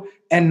to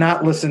and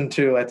not listen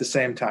to at the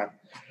same time.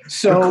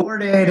 So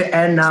recorded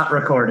and not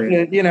recorded.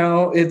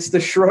 It's the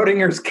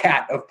Schrodinger's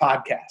cat of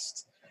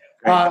podcasts.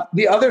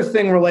 The other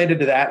thing related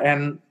to that,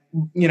 and,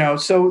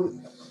 so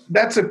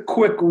that's a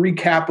quick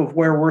recap of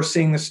where we're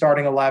seeing the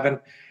starting 11.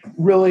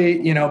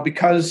 Really,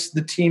 because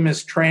the team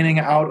is training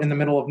out in the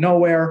middle of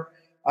nowhere,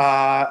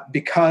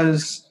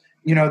 because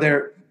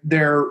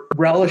they're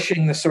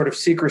relishing the sort of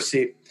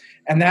secrecy,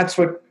 and that's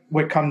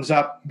what comes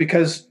up.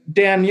 Because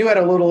Dan, you had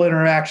a little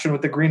interaction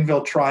with the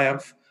Greenville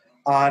Triumph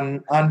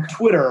on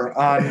Twitter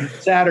on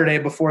Saturday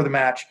before the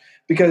match,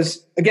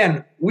 because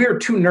again, we're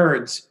two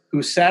nerds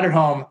who sat at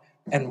home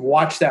and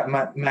watched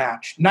that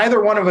match. Neither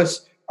one of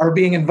us are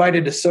being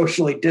invited to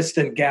socially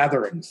distant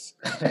gatherings.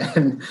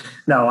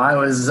 No, I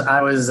was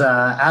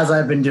as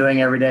I've been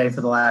doing every day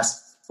for the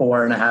last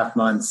 4.5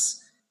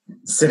 months,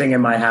 sitting in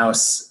my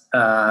house,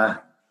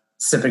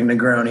 sipping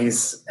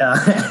Negronis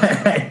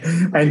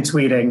and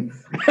tweeting.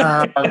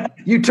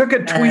 You took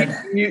a tweet.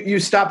 You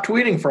stopped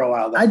tweeting for a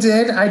while. I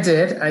did.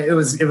 It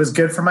was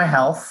good for my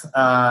health,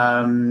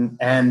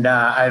 and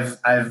I've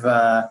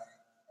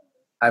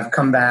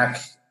come back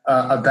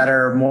a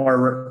better,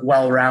 more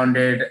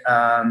well-rounded,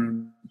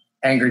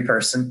 angry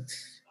person.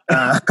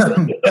 My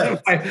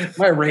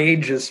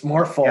rage is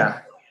more full. Yeah.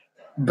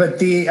 But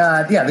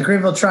the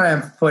Greenville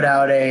Triumph put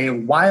out a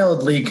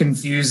wildly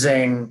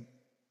confusing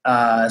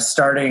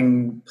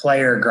starting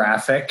player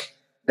graphic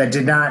that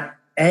did not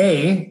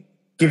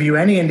give you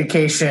any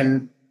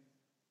indication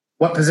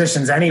what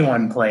positions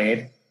anyone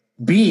played.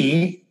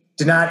 B,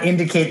 did not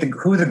indicate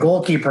who the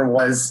goalkeeper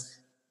was,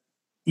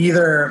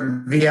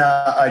 either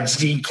via a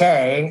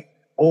GK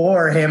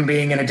or him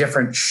being in a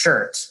different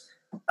shirt.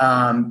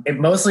 It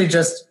mostly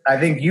just, I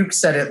think you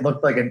said it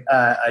looked like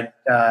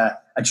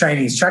a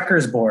Chinese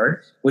checkers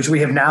board, which we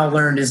have now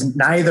learned is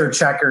neither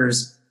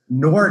checkers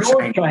nor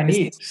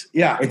Chinese.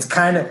 Yeah, it's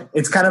kind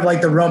of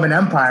like the Roman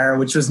Empire,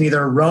 which was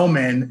neither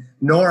Roman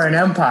nor an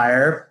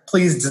empire.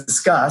 Please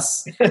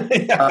discuss.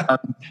 Yeah.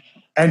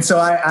 And so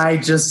I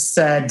just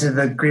said to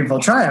the Greenville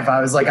Triumph, I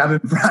was like,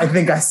 I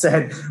think I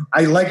said,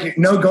 I like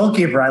no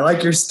goalkeeper. I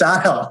like your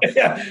style.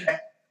 Yeah.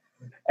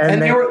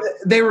 And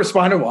they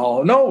responded,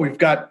 well, no, we've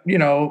got,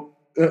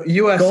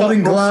 U.S.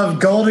 Golden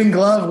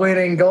Glove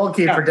winning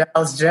goalkeeper, yeah.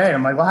 Dallas J.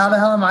 I'm like, well, how the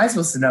hell am I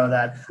supposed to know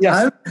that?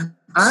 Yes.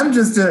 I'm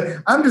just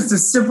a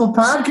simple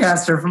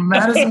podcaster from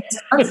Madison,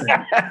 Wisconsin.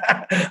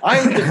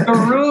 I'm the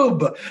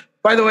Karub.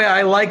 By the way,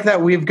 I like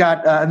that we've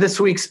got this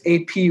week's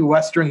AP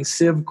Western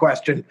Civ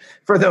question.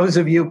 For those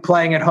of you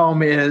playing at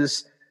home,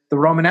 is the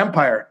Roman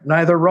Empire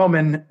neither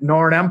Roman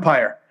nor an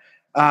empire?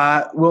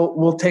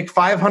 We'll take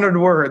 500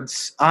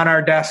 words on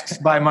our desks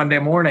by Monday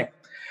morning.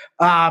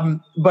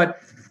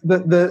 But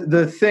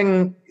the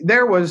thing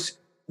there was,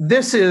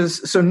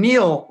 so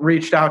Neil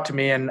reached out to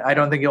me, and I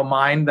don't think you'll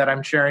mind that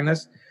I'm sharing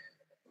this.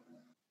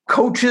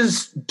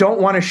 Coaches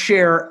don't want to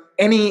share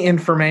any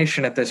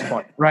information at this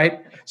point, right?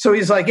 So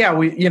he's like, yeah,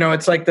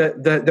 it's like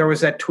there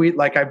was that tweet,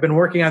 like, I've been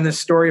working on this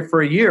story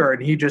for a year,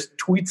 and he just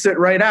tweets it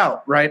right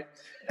out, right?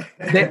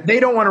 They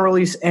don't want to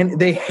release, and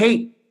they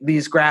hate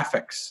these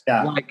graphics.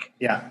 Yeah. Like,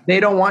 yeah. they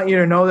don't want you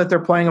to know that they're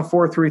playing a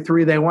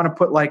 4-3-3. They want to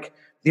put like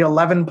the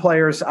 11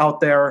 players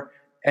out there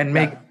and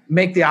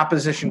make the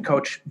opposition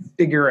coach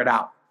figure it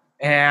out.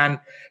 And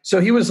so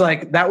he was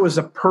like, that was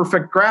a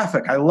perfect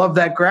graphic. I love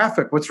that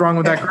graphic. What's wrong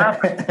with that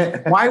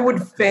graphic? Why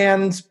would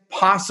fans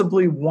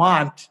possibly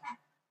want,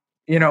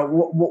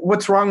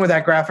 what's wrong with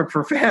that graphic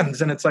for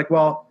fans? And it's like,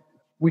 well,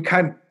 we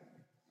kind of,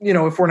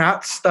 if we're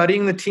not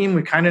studying the team,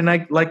 we kind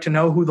of like to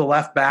know who the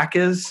left back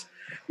is.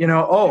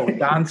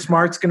 Don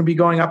Smart's going to be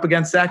going up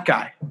against that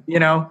guy.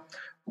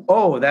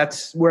 Oh,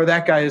 that's where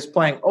that guy is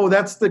playing. Oh,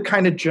 that's the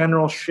kind of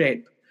general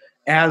shape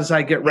as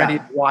I get ready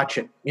to watch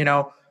it.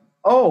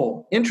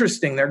 Oh,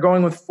 interesting. They're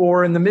going with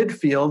 4 in the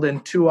midfield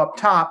and 2 up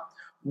top.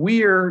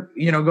 We're,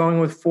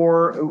 going with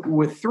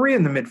 3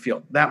 in the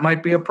midfield. That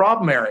might be a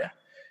problem area.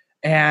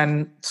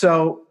 And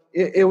so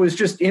it was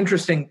just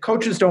interesting.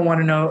 Coaches don't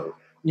want to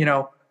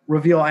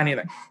reveal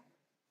anything.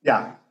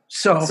 Yeah.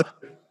 So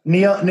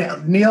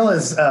Neil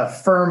is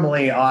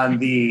firmly on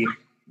the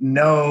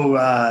no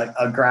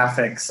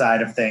graphic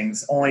side of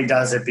things. Only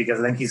does it because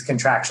I think he's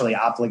contractually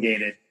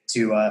obligated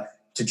to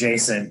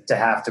Jason to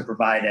have to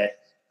provide it.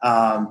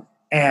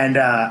 And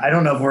I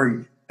don't know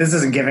if this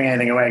isn't giving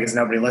anything away because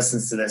nobody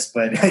listens to this,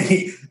 but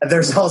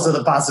there's also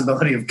the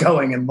possibility of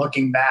going and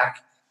looking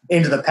back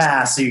into the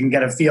past so you can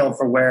get a feel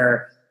for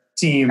where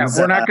teams.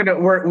 We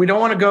don't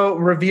want to go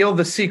reveal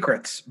the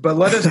secrets, but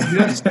let us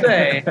just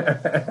say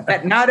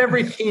that not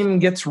every team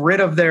gets rid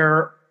of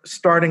their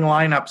starting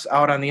lineups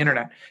out on the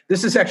internet.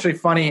 This is actually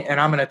funny, and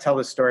I'm going to tell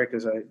this story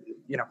because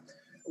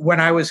when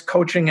I was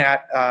coaching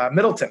at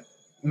Middleton,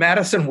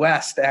 Madison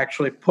West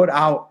actually put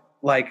out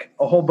like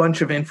a whole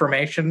bunch of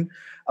information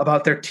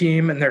about their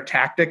team and their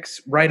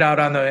tactics right out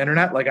on the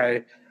internet. Like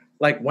I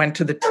went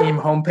to the team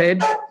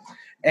homepage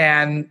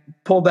and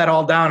pulled that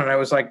all down, and I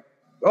was like,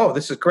 oh,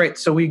 this is great.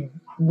 So we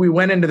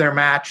went into their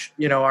match,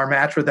 our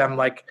match with them,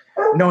 like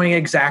knowing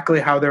exactly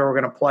how they were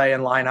going to play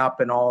and line up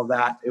and all of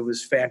that. It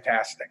was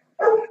fantastic.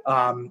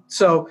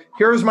 So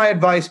here's my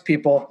advice,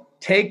 people: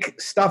 take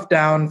stuff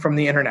down from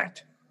the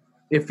internet.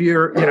 If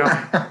you're,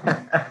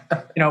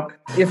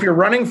 if you're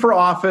running for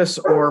office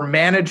or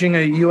managing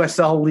a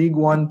USL League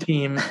One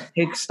team,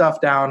 take stuff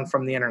down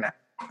from the internet.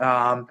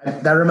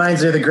 That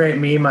reminds me of the great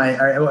meme.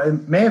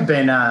 It may have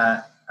been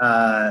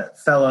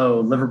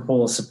fellow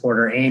Liverpool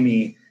supporter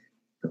Amy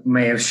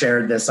may have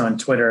shared this on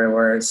Twitter,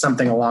 where it's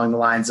something along the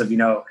lines of,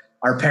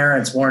 our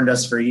parents warned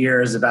us for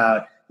years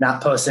about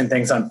not posting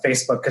things on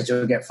Facebook because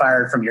you'll get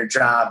fired from your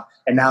job.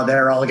 And now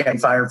they're all getting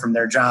fired from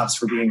their jobs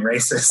for being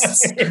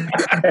racist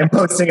and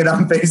posting it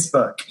on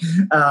Facebook,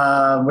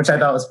 which I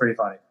thought was pretty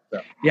funny.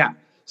 So. Yeah.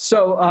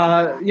 So,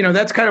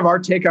 that's kind of our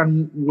take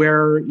on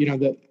where,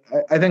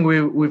 I think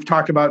we've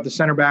talked about the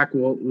center back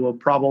will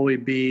probably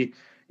be,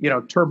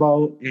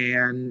 Turbo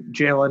and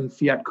Jalen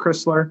Fiat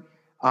Chrysler.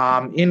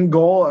 In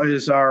goal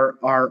is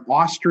our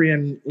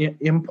Austrian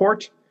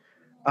import,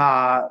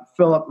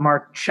 Philip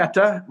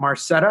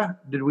Marcetta.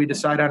 Did we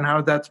decide on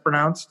how that's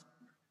pronounced?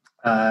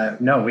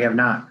 No, we have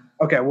not.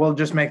 Okay, we'll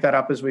just make that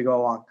up as we go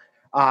along.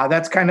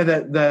 That's kind of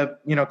the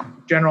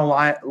general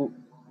line,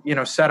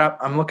 setup.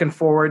 I'm looking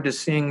forward to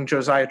seeing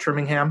Josiah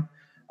Trimmingham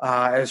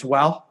as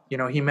well.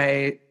 He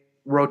may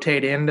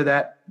rotate into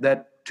that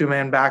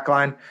 2-man back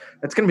line.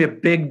 It's going to be a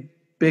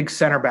big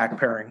center back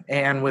pairing,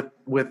 and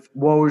with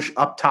Woj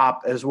up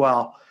top as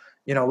well.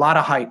 A lot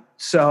of height.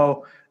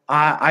 So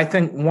I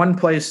think one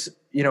place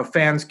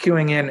fans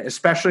queuing in,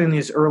 especially in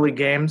these early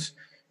games,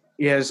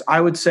 is I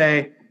would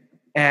say,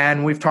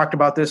 and we've talked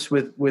about this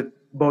with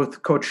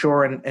both Coach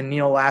Shore and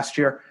Neil last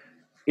year,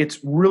 it's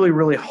really,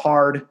 really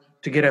hard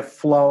to get a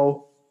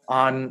flow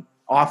on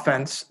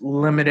offense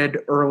limited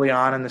early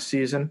on in the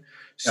season.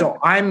 So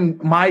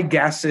my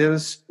guess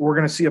is we're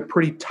going to see a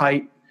pretty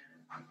tight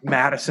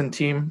Madison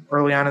team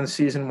early on in the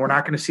season. We're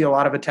not going to see a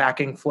lot of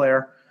attacking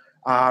flair.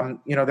 They're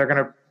going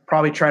to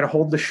probably try to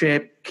hold the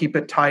shape, keep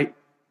it tight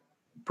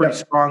pretty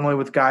strongly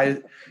with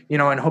guys,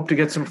 and hope to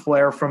get some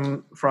flair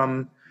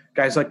from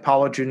guys like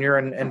Paulo Jr.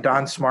 and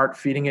Don Smart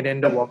feeding it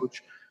into Woj.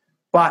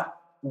 But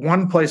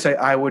one place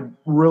I would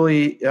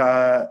really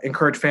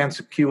encourage fans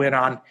to cue in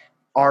on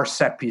are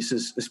set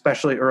pieces,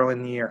 especially early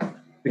in the year,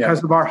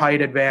 because of our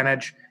height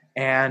advantage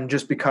and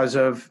just because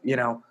of,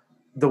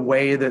 the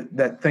way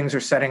that things are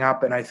setting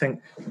up. And I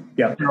think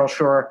Daryl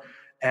Shore,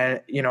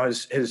 and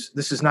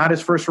this is not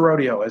his first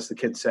rodeo, as the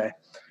kids say.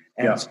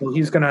 And so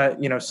he's going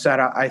to, set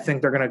up. I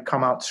think they're going to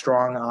come out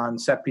strong on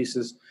set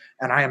pieces.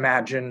 And I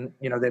imagine,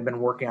 they've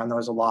been working on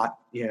those a lot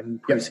in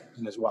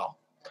preseason as well.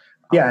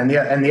 Yeah, and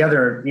the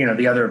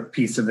other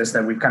piece of this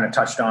that we've kind of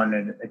touched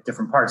on at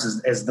different parts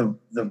is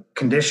the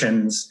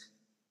conditions.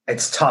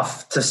 It's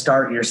tough to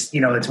start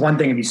it's one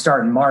thing if you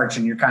start in March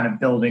and you're kind of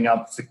building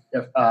up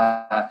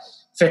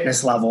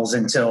fitness levels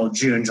until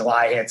June,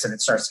 July hits and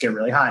it starts to get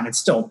really hot, and it's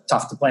still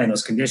tough to play in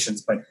those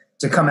conditions. But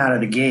to come out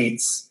of the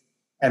gates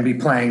and be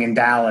playing in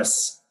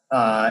Dallas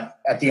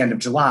at the end of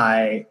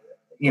July,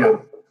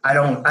 I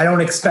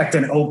don't expect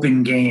an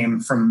open game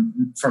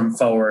from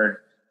forward.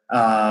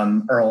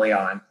 early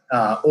on,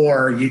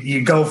 or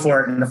you go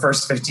for it in the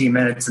first 15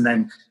 minutes and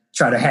then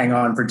try to hang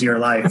on for dear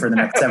life for the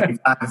next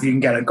 75 if you can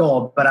get a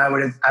goal. But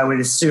I would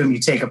assume you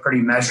take a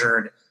pretty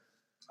measured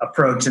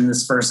approach in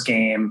this first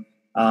game.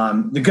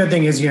 The good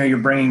thing is, you're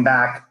bringing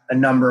back a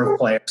number of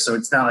players, so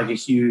it's not like a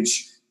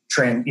huge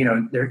trend.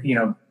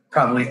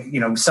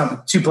 Probably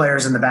some 2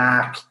 players in the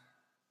back,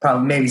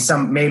 probably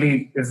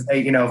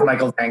if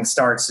Michael Dang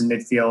starts in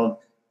midfield,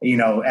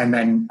 and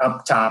then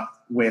up top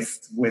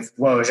with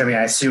Woj. I mean,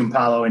 I assume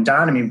Paulo and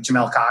Don. I mean,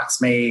 Jamel Cox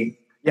may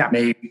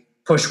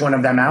push one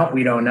of them out.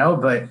 We don't know,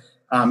 but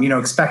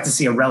expect to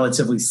see a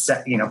relatively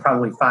set,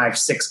 probably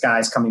 5-6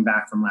 guys coming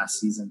back from last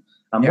season.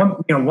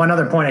 One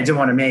other point I did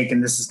want to make,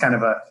 and this is kind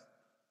of a,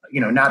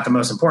 not the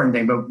most important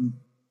thing, but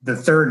the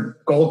third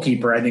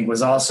goalkeeper, I think,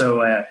 was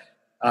also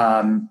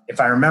if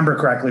I remember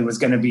correctly, was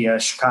going to be a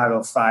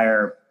Chicago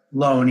Fire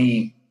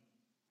loanee.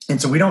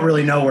 And so we don't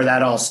really know where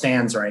that all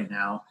stands right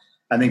now.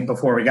 I think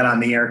before we got on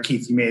the air,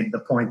 Keith, you made the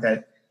point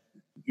that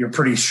you're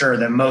pretty sure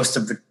that most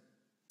of the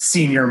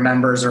senior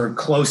members or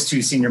close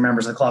to senior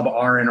members of the club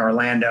are in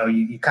Orlando.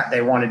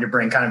 They wanted to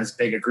bring kind of as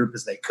big a group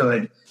as they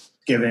could,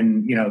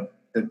 given,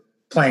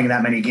 playing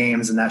that many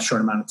games in that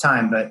short amount of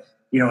time. But,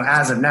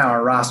 as of now,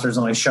 our roster is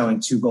only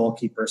showing 2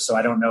 goalkeepers. So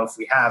I don't know if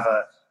we have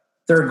a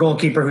third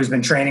goalkeeper who's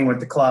been training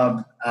with the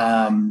club.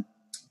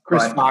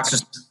 Chris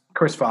Fox.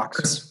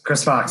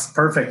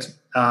 Perfect.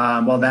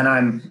 Well,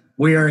 then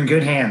we are in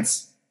good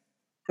hands.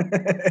 He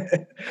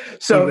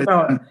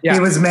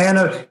was man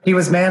of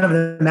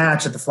the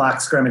match at the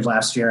Flock scrimmage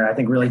last year. I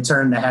think really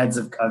turned the heads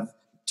of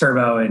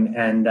Turbo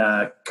and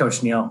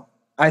Coach Neal.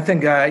 I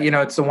think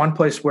it's the one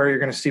place where you're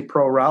going to see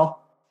pro rel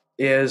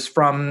is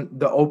from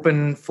the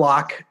open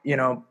Flock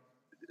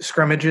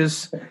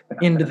scrimmages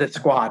into the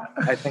squad.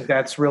 I think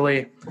that's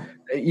really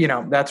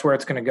that's where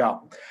it's going to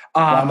go.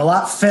 I'm a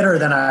lot fitter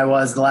than I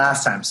was the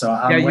last time, so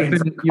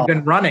you've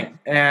been running.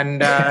 And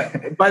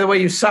by the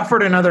way, you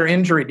suffered another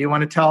injury. Do you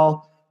want to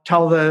tell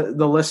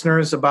the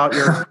listeners about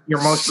your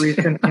most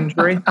recent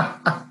injury?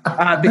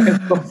 Because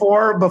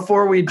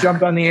before we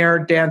jumped on the air,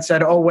 Dan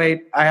said, "Oh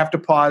wait, I have to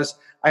pause.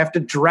 I have to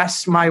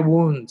dress my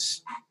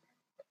wounds."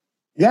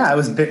 Yeah, I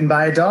was bitten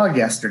by a dog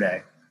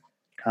yesterday.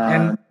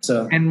 And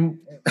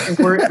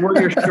were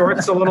your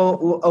shorts a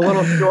little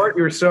short?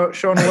 You were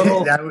showing a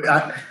little.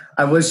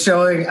 I was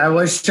showing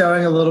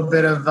a little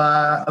bit of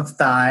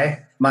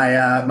thigh.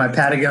 My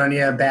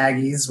Patagonia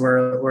baggies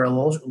were a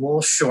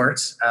little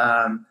short.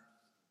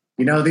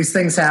 These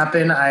things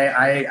happen.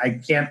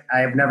 I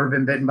have never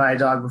been bitten by a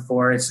dog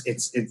before. It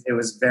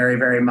was very,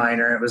 very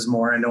minor. It was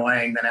more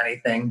annoying than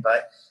anything,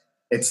 but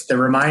it's the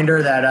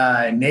reminder that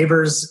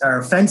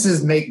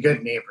fences make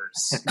good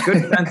neighbors.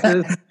 Good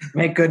fences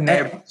make good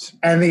neighbors.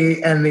 And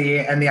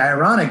the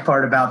ironic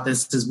part about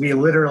this is we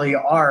literally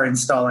are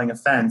installing a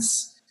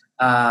fence,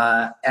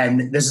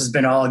 and this has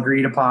been all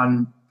agreed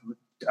upon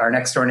our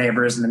next door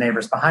neighbors and the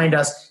neighbors behind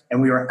us. And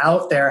we were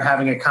out there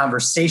having a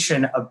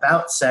conversation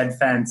about said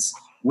fence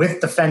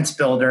with the fence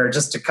builder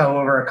just to go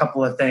over a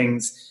couple of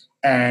things,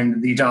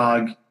 and the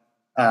dog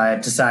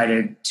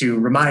decided to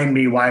remind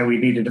me why we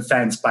needed a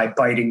fence by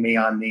biting me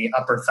on the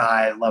upper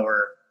thigh,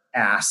 lower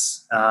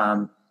ass.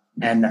 And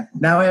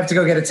now I have to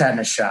go get a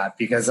tetanus shot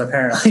because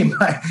apparently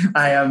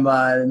I am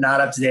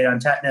not up to date on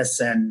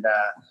tetanus.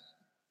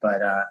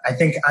 But I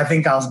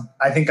think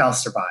I'll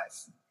survive.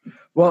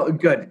 Well,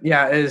 good.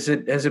 Yeah. Has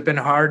it been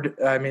hard?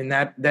 I mean,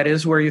 that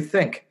is where you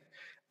think.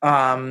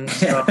 It's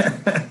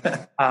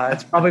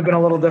probably been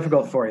a little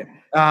difficult for you.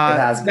 It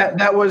has been.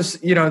 That was,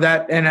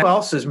 that, and who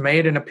else has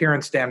made an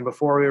appearance, Dan,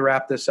 before we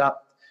wrap this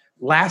up?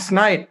 Last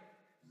night,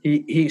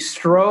 he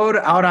strode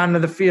out onto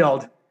the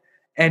field,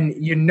 and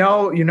you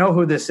know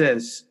who this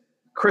is.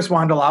 Chris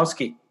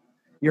Wondolowski,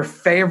 your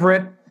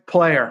favorite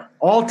player,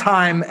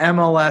 all-time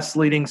MLS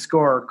leading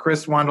scorer,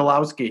 Chris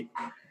Wondolowski,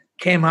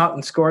 came out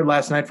and scored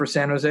last night for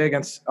San Jose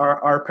against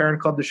our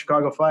parent club, the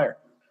Chicago Fire.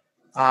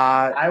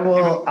 All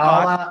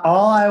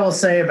I will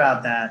say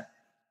about that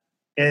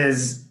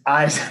is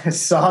I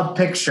saw a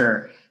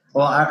picture.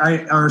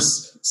 Well,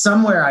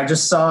 somewhere I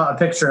just saw a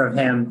picture of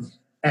him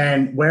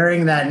and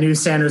wearing that new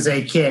San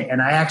Jose kit,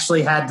 and I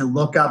actually had to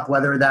look up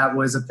whether that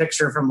was a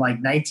picture from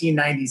like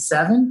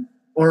 1997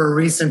 or a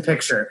recent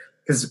picture.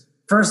 Because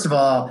first of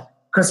all,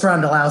 Chris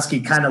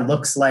Wondolowski kind of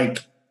looks like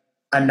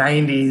a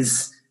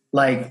 90s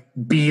like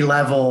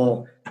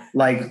B-level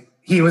like.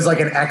 He was like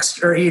an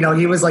extra, he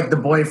was like the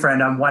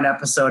boyfriend on one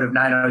episode of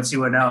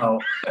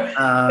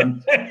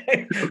 90210,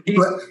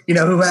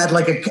 who had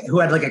like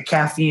a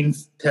caffeine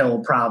pill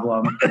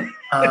problem.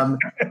 And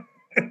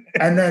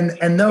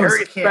those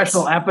very kits,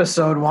 special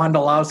episode,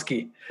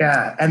 Wondolowski.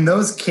 Yeah. And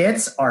those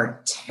kits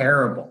are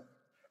terrible.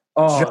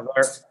 Oh,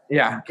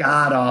 yeah.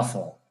 God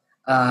awful.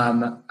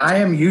 I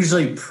am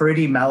usually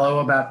pretty mellow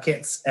about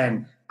kits,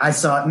 and I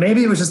saw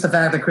maybe it was just the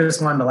fact that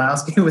Chris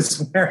Wondolowski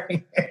was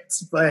wearing it,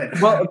 but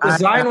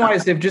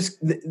design-wise, they've just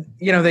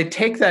they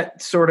take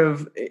that sort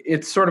of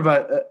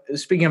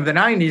speaking of the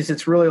 90s,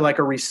 it's really like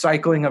a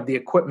recycling of the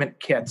equipment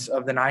kits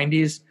of the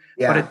 90s,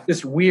 but it's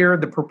just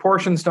weird. The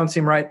proportions don't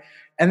seem right.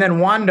 And then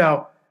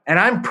Wando, and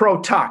I'm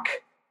pro tuck,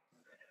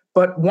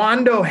 but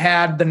Wando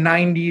had the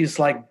 90s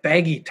like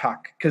baggy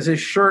tuck because his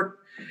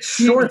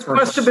shorts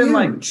must have been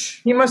like,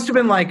 he must have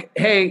been like,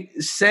 hey,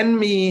 send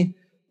me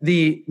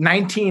the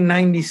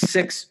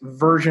 1996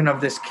 version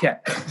of this kit.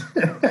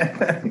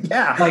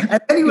 Yeah. Like,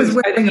 and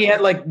then I think he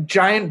had like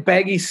giant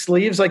baggy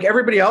sleeves. Like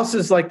everybody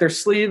else's, like their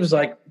sleeves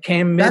like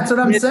came mid. That's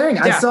what I'm saying.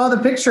 Yeah. I saw the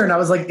picture and I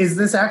was like, is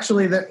this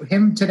actually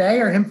him today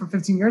or him from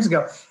 15 years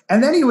ago?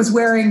 And then he was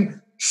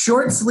wearing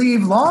short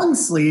sleeve, long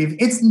sleeve.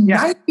 It's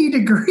 90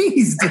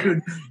 degrees,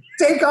 dude.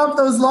 Take off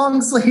those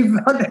long sleeve.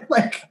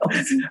 Like,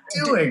 what's he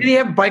doing? Did he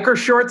have biker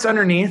shorts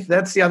underneath?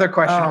 That's the other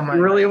question. Oh, If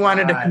you really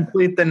wanted to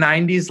complete the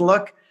 90s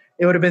look,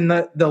 it would have been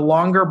the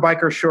longer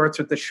biker shorts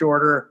with the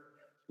shorter,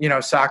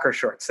 soccer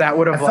shorts. That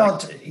would have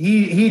felt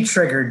he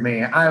triggered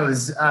me. I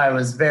was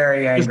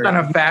very angry. Just on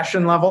a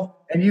fashion level.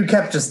 And you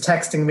kept just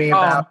texting me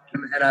about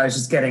him, and I was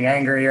just getting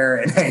angrier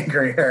and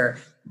angrier.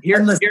 You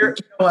know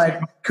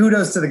what?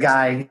 Kudos to the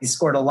guy. He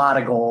scored a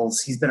lot of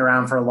goals. He's been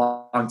around for a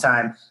long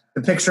time.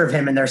 The picture of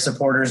him in their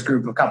supporters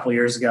group a couple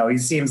years ago, he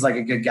seems like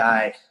a good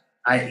guy.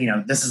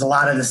 This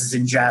is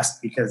in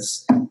jest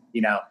because,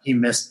 he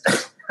missed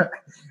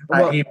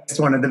he missed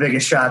one of the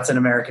biggest shots in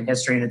American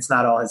history, and it's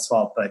not all his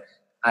fault, but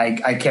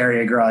I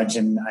carry a grudge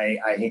and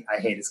I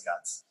hate his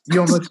guts.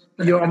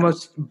 You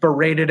almost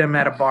berated him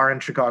at a bar in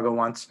Chicago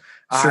once.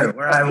 Sure,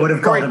 where I would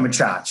have called him a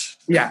chotch.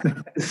 Yeah,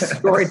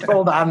 story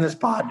told on this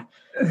pod.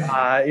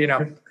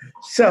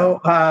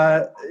 So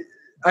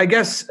I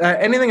guess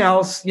anything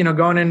else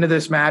going into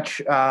this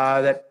match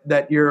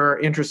that you're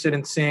interested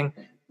in seeing?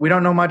 We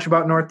don't know much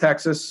about North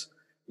Texas.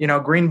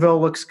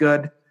 Greenville looks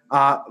good.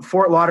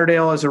 Fort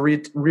Lauderdale is a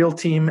real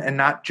team and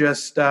not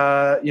just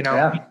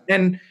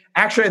And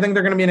actually, I think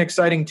they're going to be an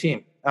exciting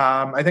team.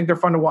 I think they're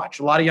fun to watch.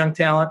 A lot of young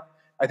talent.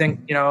 I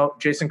think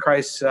Jason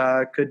Kreis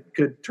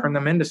could turn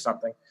them into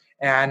something,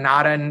 and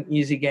not an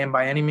easy game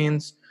by any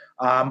means.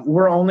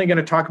 We're only going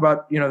to talk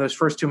about those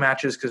first two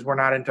matches because we're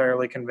not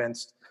entirely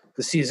convinced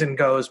the season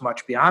goes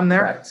much beyond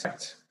there.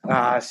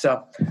 Right.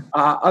 So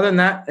other than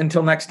that,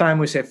 until next time,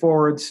 we say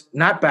forwards,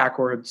 not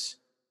backwards,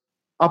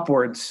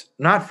 upwards,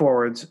 not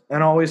forwards,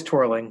 and always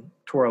twirling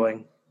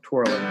towards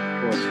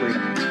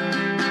freedom.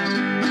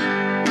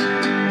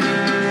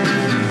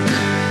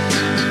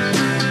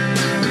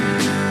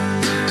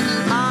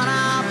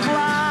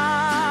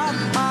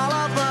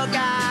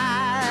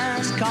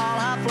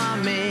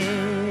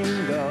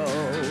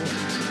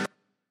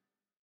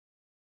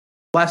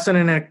 Lesson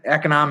in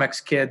economics,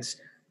 kids: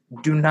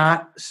 do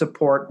not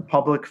support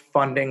public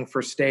funding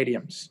for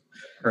stadiums.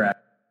 Correct.